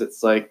 because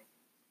it's like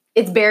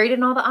it's buried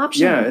in all the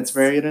options. Yeah, it's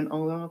buried in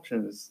all the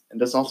options. And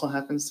this also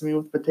happens to me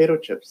with potato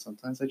chips.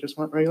 Sometimes I just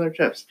want regular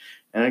chips,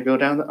 and I go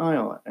down the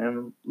aisle and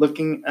I'm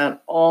looking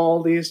at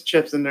all these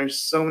chips, and there's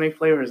so many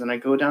flavors, and I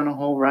go down a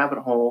whole rabbit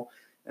hole.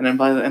 And then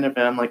by the end of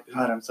it, I'm like,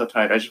 God, I'm so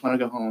tired. I just want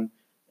to go home.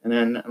 And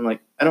then I'm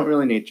like, I don't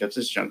really need chips.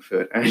 It's junk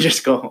food. And I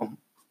just go home.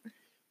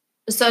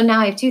 So now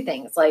I have 2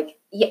 things. Like,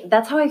 yeah,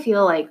 that's how I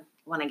feel like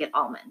when I get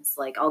almonds.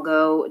 Like, I'll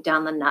go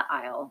down the nut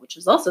aisle, which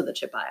is also the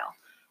chip aisle.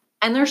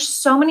 And there's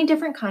so many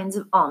different kinds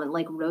of almond,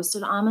 like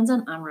roasted almonds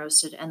and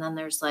unroasted. And then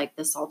there's like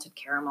the salted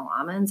caramel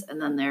almonds.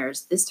 And then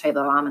there's this type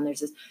of almond.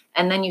 There's this.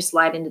 And then you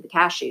slide into the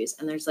cashews.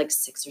 And there's like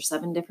 6 or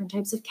 7 different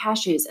types of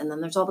cashews. And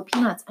then there's all the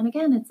peanuts. And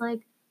again, it's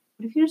like,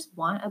 what if you just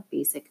want a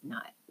basic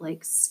nut?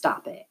 Like,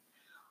 stop it.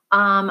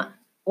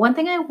 One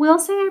thing I will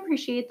say I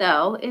appreciate,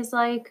 though, is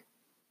like,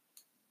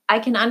 I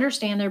can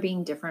understand there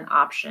being different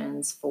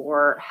options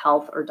for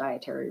health or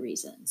dietary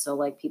reasons. So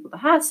like people that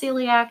have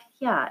celiac,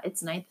 yeah,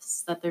 it's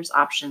nice that there's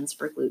options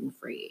for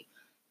gluten-free.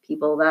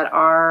 People that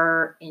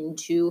are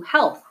into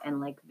health and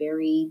like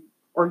very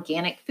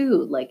organic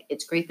food, like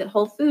it's great that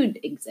Whole Food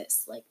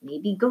exists. Like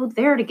maybe go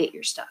there to get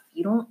your stuff.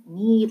 You don't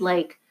need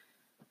like...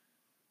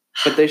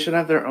 But they should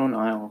have their own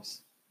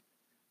aisles.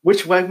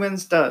 Which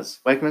Wegmans does.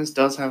 Wegmans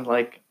does have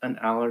like an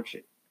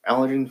allergy.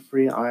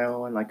 allergen-free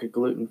aisle and like a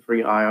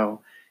gluten-free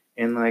aisle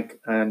and like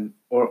an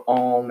or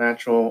all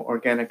natural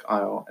organic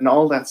aisle, and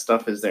all that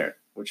stuff is there,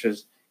 which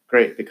is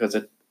great because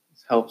it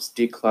helps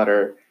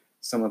declutter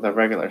some of the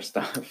regular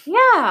stuff.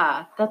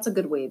 Yeah, that's a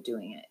good way of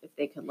doing it. If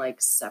they could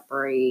like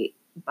separate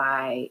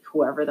by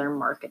whoever they're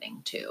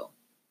marketing to.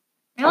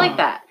 I like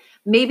that.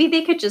 Maybe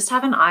they could just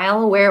have an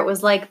aisle where it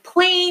was like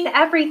plain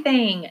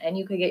everything and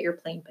you could get your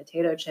plain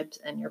potato chips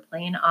and your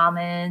plain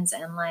almonds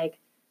and like,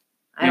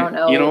 I don't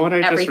know, You know what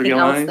I just everything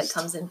else realized? that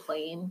comes in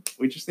plain.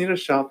 We just need to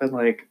shop at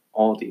like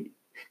Aldi.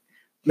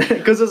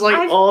 Because it's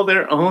like all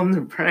their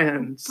own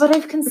brands. But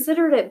I've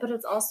considered it, but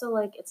it's also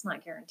like it's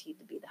not guaranteed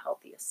to be the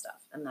healthiest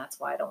stuff. And that's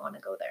why I don't want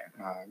to go there.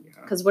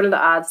 Because what are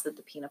the odds that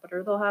the peanut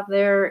butter they'll have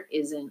there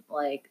isn't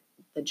like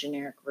the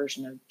generic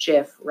version of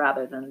Jif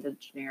rather than the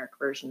generic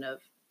version of,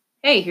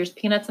 hey, here's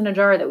peanuts in a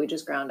jar that we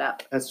just ground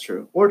up. That's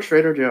true. Or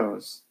Trader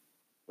Joe's,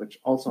 which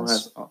also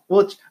has,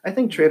 well, I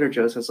think Trader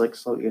Joe's has like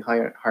slightly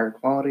higher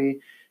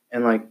quality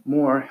and like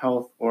more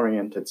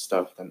health-oriented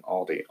stuff than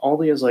Aldi.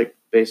 Aldi is like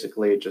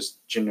basically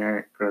just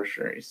generic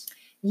groceries.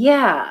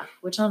 Yeah,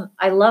 which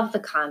I love the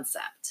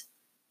concept.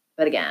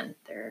 But again,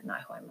 they're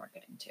not who I'm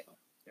marketing to.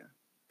 Yeah.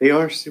 They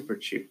are super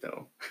cheap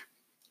though.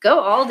 Go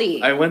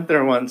Aldi. I went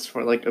there once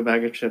for like a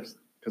bag of chips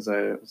because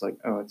I was like,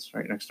 oh, it's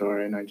right next door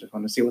and I just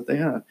want to see what they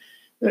have.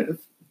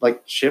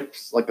 Like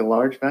chips, like a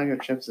large bag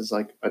of chips is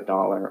like $1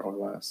 or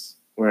less.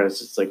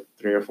 Whereas it's like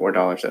 $3 or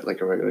 $4 at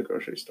like a regular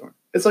grocery store.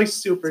 It's like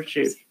super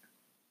cheap.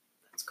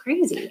 That's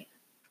crazy.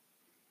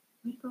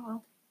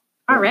 All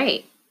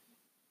right.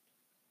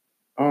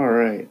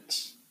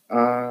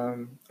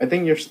 I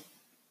think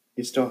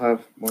you still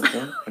have more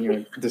time on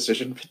your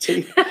decision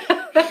fatigue.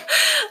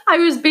 I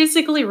was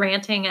basically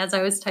ranting as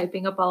I was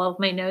typing up all of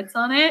my notes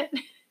on it.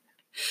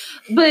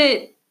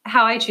 But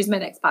how I choose my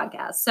next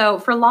podcast. So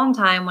for a long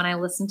time when I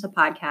listened to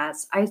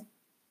podcasts, I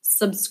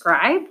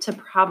subscribed to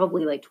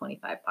probably like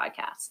 25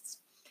 podcasts.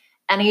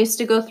 And I used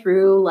to go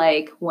through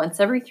like once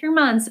every 3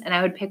 months and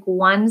I would pick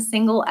one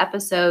single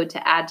episode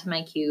to add to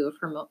my queue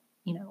from,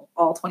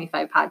 all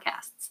 25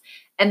 podcasts.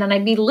 And then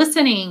I'd be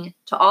listening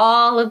to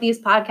all of these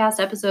podcast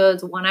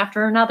episodes one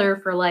after another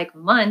for like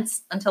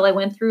months until I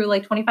went through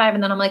like 25.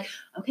 And then I'm like,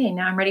 okay,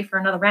 now I'm ready for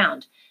another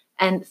round.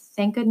 And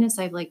thank goodness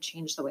I've like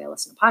changed the way I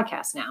listen to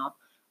podcasts now.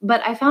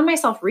 But I found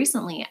myself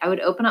recently, I would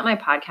open up my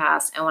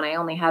podcast and when I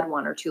only had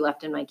 1 or 2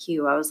 left in my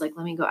queue, I was like,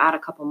 let me go add a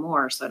couple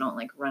more so I don't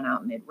like run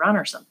out mid-run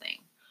or something.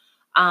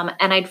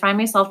 And I'd find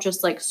myself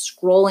just like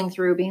scrolling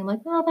through being like,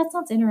 well, that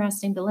sounds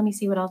interesting, but let me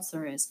see what else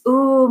there is.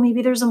 Oh,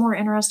 maybe there's a more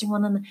interesting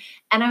one than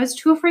and I was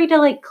too afraid to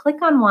like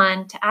click on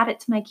one to add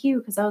it to my queue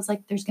because I was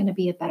like, there's going to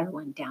be a better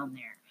one down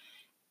there.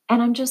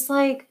 And I'm just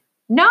like,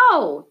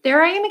 no,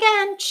 there I am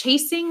again,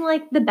 chasing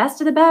like the best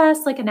of the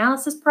best, like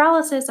analysis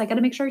paralysis. I got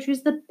to make sure I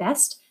choose the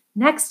best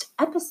next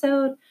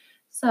episode.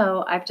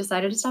 So I've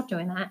decided to stop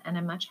doing that and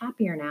I'm much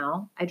happier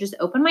now. I just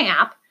open my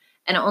app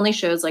and it only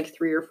shows like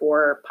 3 or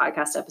 4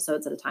 podcast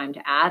episodes at a time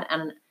to add.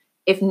 And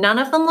if none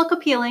of them look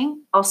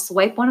appealing, I'll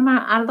swipe one of them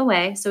out of the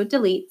way so it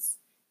deletes.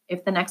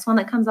 If the next one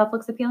that comes up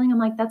looks appealing, I'm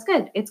like, that's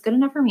good. It's good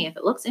enough for me. If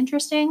it looks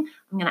interesting,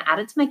 I'm going to add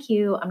it to my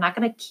queue. I'm not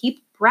going to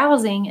keep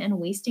browsing and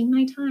wasting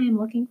my time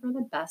looking for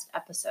the best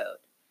episode.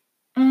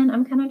 And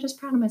I'm kind of just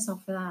proud of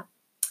myself for that.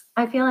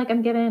 I feel like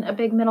I'm giving a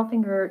big middle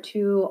finger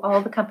to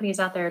all the companies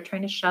out there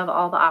trying to shove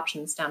all the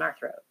options down our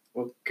throat.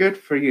 Well, good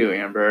for you,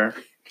 Amber.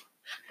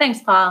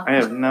 Thanks, Paul. I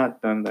have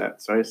not done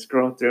that, so I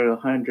scroll through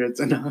hundreds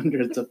and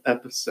hundreds of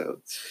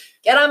episodes.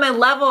 Get on my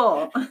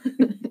level.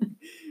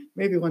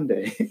 Maybe one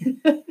day.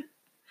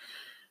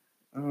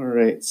 All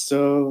right,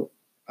 so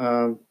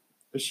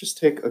let's just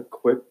take a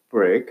quick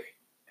break,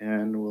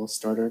 and we'll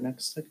start our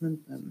next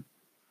segment then.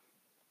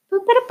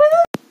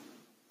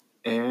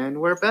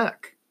 And we're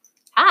back.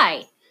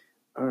 Hi.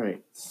 All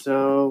right,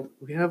 so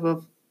we have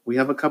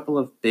a couple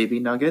of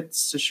baby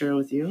nuggets to share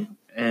with you.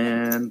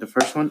 And the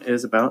first one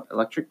is about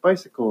electric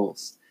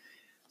bicycles.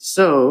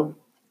 So,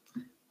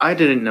 I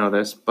didn't know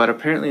this, but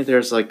apparently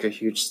there's like a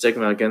huge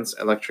stigma against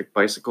electric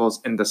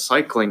bicycles in the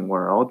cycling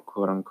world,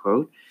 quote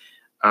unquote,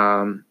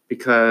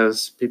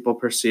 because people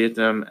perceive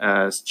them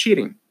as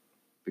cheating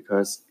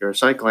because you're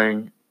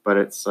cycling, but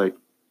it's like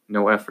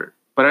no effort.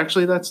 But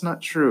actually, that's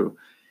not true.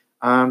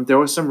 There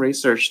was some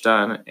research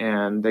done,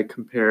 and they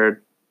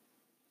compared.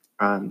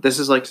 This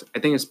is like, I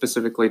think it's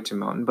specifically to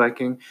mountain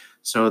biking.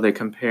 So they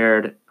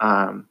compared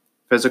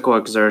physical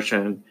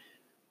exertion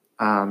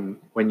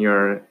when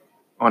you're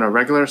on a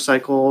regular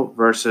cycle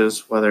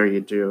versus whether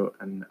you do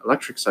an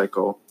electric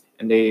cycle.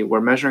 And they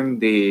were measuring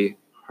the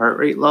heart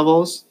rate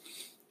levels,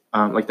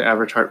 like the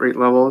average heart rate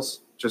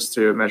levels, just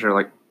to measure,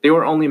 like, they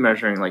were only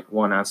measuring like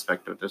one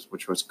aspect of this,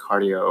 which was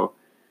cardio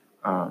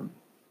or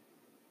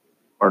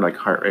like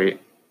heart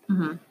rate.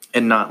 Mm-hmm.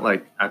 And not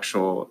like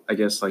actual, I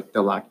guess, like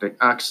the lactic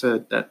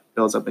acid that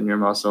builds up in your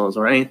muscles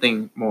or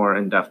anything more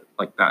in depth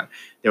like that.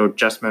 They were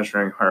just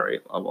measuring heart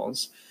rate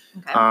levels.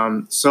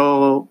 Okay.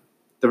 So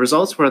the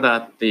results were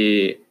that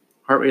the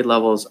heart rate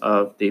levels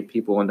of the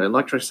people in the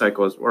electric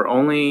cycles were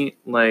only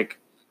like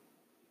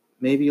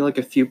maybe like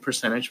a few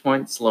percentage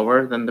points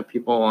lower than the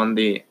people on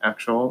the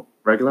actual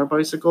regular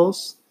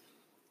bicycles.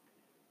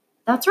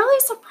 That's really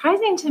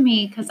surprising to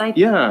me because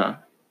Yeah.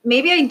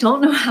 maybe I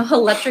don't know how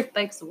electric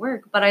bikes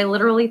work, but I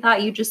literally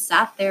thought you just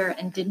sat there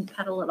and didn't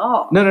pedal at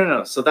all.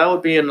 No. So that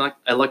would be an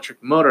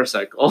electric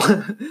motorcycle.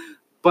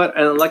 But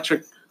an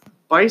electric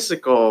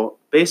bicycle,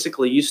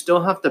 basically, you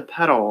still have to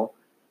pedal,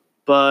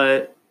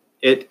 but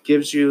it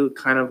gives you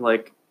kind of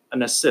like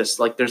an assist.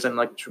 Like there's an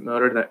electric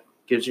motor that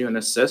gives you an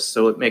assist,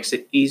 so it makes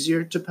it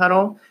easier to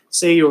pedal.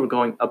 Say you were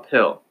going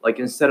uphill, like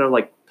instead of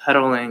like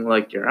pedaling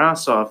like your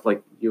ass off,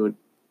 like you would,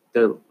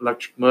 the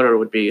electric motor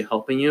would be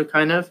helping you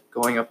kind of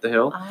going up the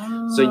hill,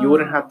 so you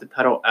wouldn't have to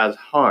pedal as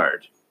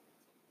hard.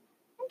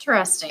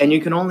 Interesting. And you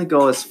can only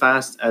go as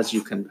fast as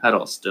you can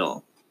pedal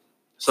still.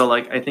 So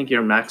like I think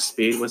your max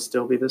speed would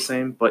still be the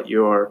same, but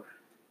your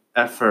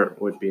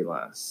effort would be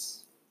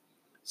less.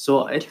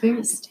 So I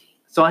think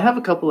so I have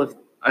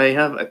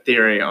a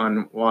theory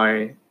on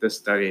why this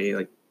study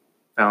like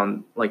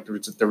found like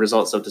the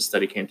results of the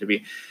study came to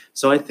be.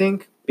 So I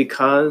think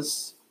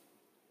because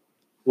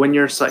when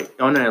you're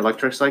on an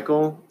electric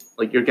cycle,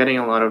 like you're getting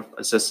a lot of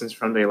assistance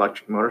from the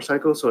electric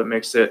motorcycle, so it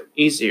makes it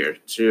easier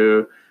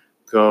to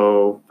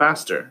go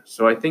faster.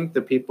 So I think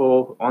the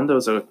people on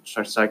those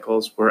electric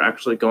cycles were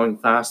actually going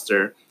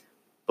faster,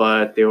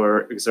 but they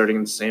were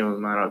exerting the same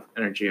amount of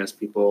energy as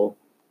people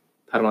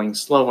pedaling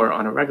slower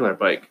on a regular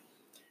bike.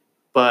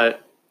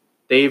 But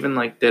they even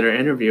like did an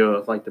interview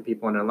of like the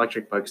people on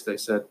electric bikes. They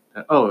said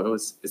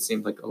that, it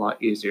seemed like a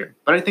lot easier.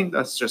 But I think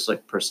that's just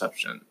like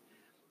perception,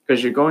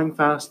 because you're going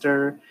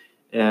faster,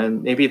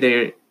 and maybe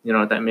they,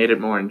 that made it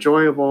more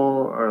enjoyable,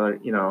 or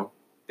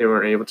they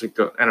were able to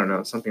go, I don't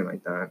know, something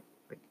like that.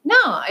 No,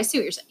 I see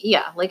what you're saying.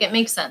 Yeah, like it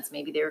makes sense.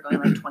 Maybe they were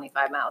going like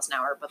 25 miles an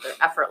hour, but their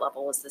effort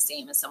level was the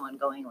same as someone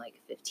going like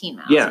 15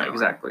 miles an hour. Yeah,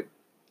 exactly.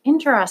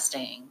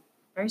 Interesting.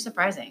 Very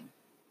surprising.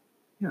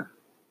 Yeah.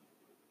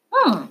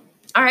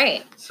 All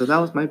right. So that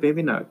was my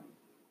baby nug.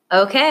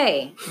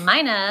 Okay.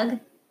 My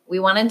nug, we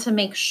wanted to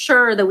make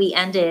sure that we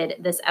ended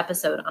this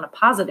episode on a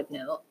positive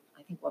note.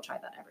 I think we'll try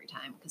that every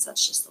time because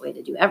that's just the way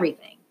to do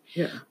everything.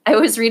 Yeah. I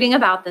was reading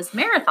about this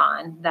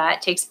marathon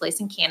that takes place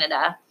in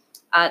Canada.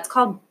 It's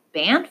called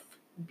Banff.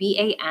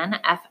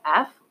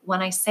 Banff.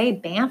 When I say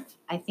Banff,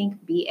 I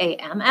think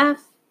BAMF.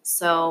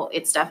 So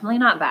it's definitely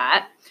not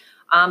that.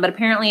 But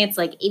apparently it's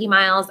like 80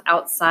 miles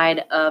outside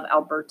of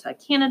Alberta,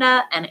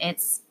 Canada. And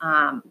it's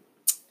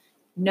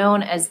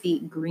known as the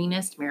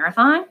greenest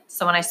marathon.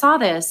 So when I saw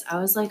this, I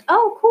was like,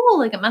 oh, cool.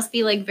 Like it must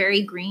be like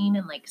very green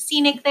and like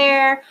scenic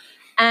there.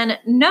 And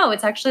no,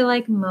 it's actually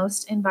like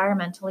most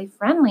environmentally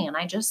friendly. And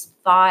I just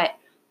thought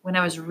when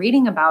I was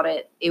reading about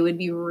it, it would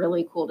be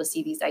really cool to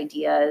see these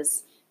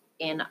ideas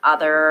in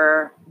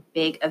other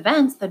big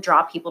events that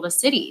draw people to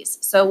cities.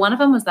 So one of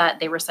them was that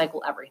they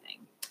recycle everything.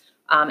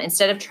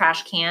 Instead of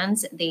trash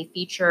cans, they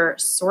feature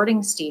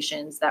sorting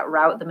stations that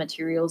route the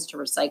materials to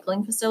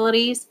recycling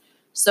facilities.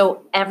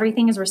 So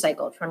everything is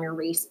recycled, from your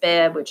race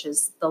bib, which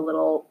is the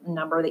little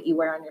number that you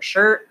wear on your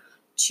shirt,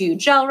 to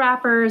gel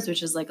wrappers,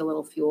 which is like a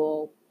little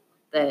fuel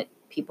that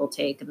people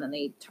take and then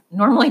they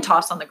normally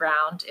toss on the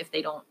ground if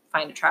they don't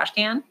find a trash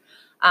can.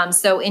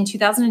 So in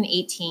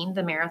 2018,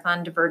 the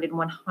marathon diverted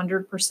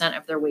 100%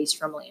 of their waste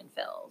from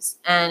landfills.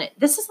 And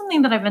this is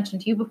something that I've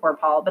mentioned to you before,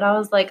 Paul, but I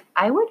was like,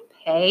 I would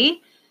pay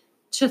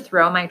to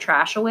throw my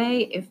trash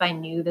away if I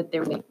knew that they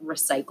would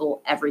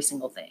recycle every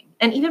single thing.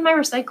 And even my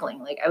recycling,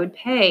 like I would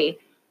pay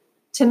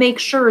to make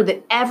sure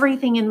that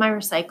everything in my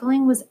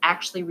recycling was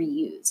actually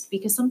reused.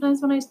 Because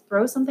sometimes when I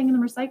throw something in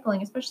the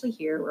recycling, especially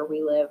here where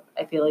we live,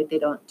 I feel like they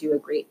don't do a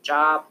great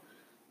job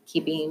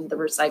keeping the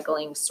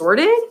recycling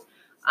sorted.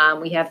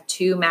 We have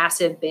 2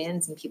 massive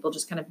bins and people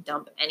just kind of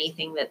dump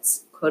anything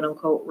that's quote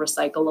unquote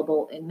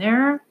recyclable in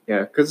there.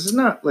 Yeah, because it's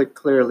not like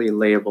clearly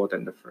labeled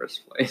in the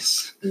first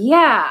place.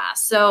 Yeah,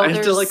 so I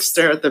have to like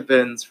stare at the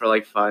bins for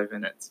like 5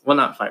 minutes. Well,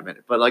 not 5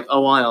 minutes, but like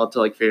a while to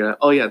like figure out,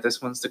 oh yeah,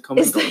 this one's the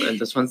commingle and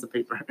this one's the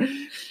paper.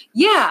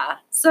 Yeah,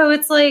 so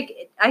it's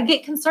like I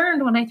get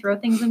concerned when I throw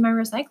things in my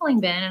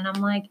recycling bin and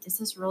I'm like, is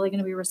this really going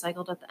to be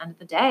recycled at the end of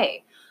the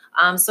day?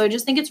 So I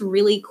just think it's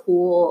really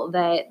cool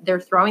that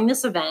they're throwing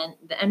this event,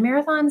 and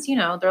marathons,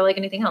 they're like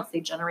anything else. They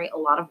generate a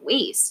lot of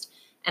waste.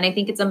 And I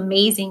think it's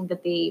amazing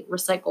that they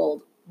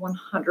recycled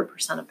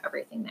 100% of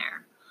everything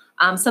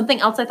there. Something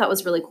else I thought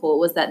was really cool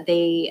was that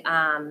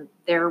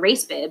their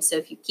race bib, so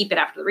if you keep it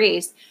after the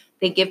race,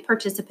 they give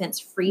participants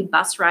free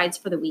bus rides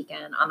for the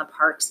weekend on the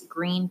park's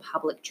green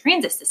public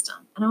transit system.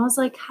 And I was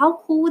like,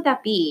 how cool would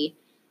that be?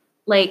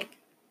 Like,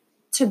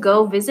 to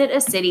go visit a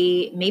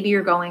city, maybe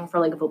you're going for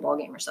like a football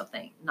game or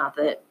something. Not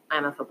that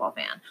I'm a football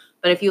fan,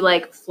 but if you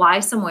like fly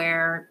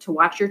somewhere to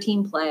watch your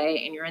team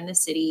play and you're in the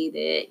city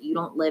that you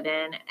don't live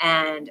in,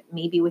 and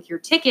maybe with your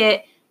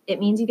ticket, it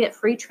means you get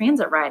free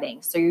transit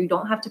riding. So you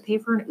don't have to pay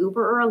for an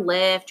Uber or a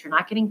Lyft. You're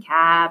not getting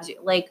cabs.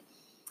 Like,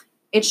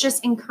 it's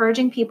just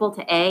encouraging people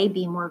to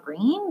be more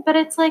green, but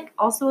it's like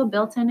also a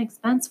built-in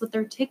expense with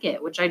their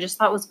ticket, which I just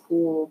thought was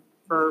cool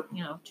for,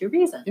 2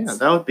 reasons. Yeah,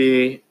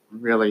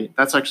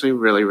 that's actually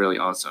really, really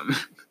awesome.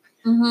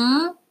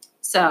 Mm-hmm.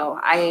 So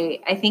I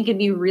think it'd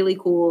be really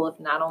cool if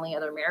not only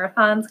other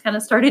marathons kind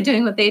of started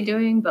doing what they're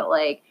doing, but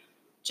like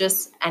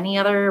just any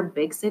other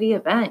big city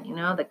event,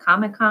 the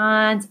Comic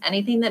Cons,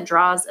 anything that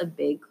draws a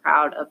big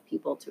crowd of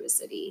people to a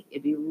city.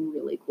 It'd be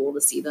really cool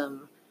to see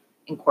them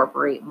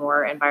incorporate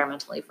more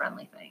environmentally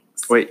friendly things.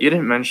 Wait, you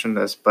didn't mention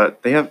this,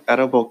 but they have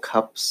edible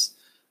cups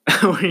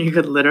where you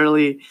could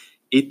literally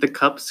eat the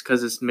cups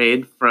because it's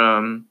made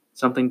from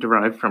something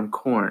derived from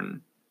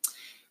corn.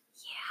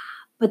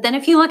 But then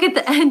if you look at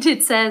the end,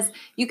 it says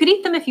you could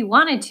eat them if you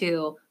wanted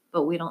to,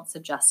 but we don't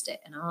suggest it.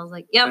 And I was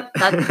like, yep,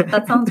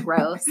 that sounds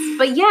gross.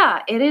 But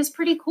yeah, it is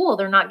pretty cool.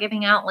 They're not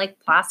giving out like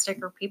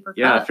plastic or paper cups.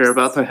 Yeah, if you're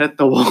about to hit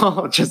the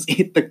wall, just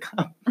eat the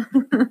cup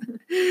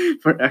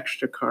for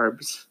extra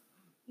carbs.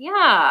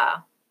 Yeah.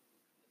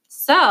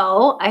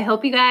 So I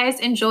hope you guys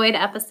enjoyed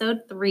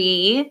episode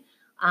 3.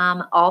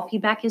 All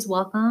feedback is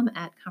welcome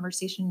at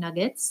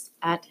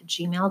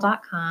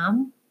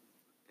conversationnuggets@gmail.com.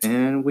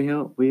 And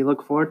we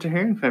look forward to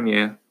hearing from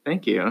you.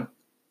 Thank you.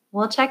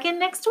 We'll check in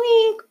next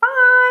week.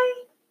 Bye.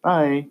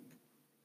 Bye.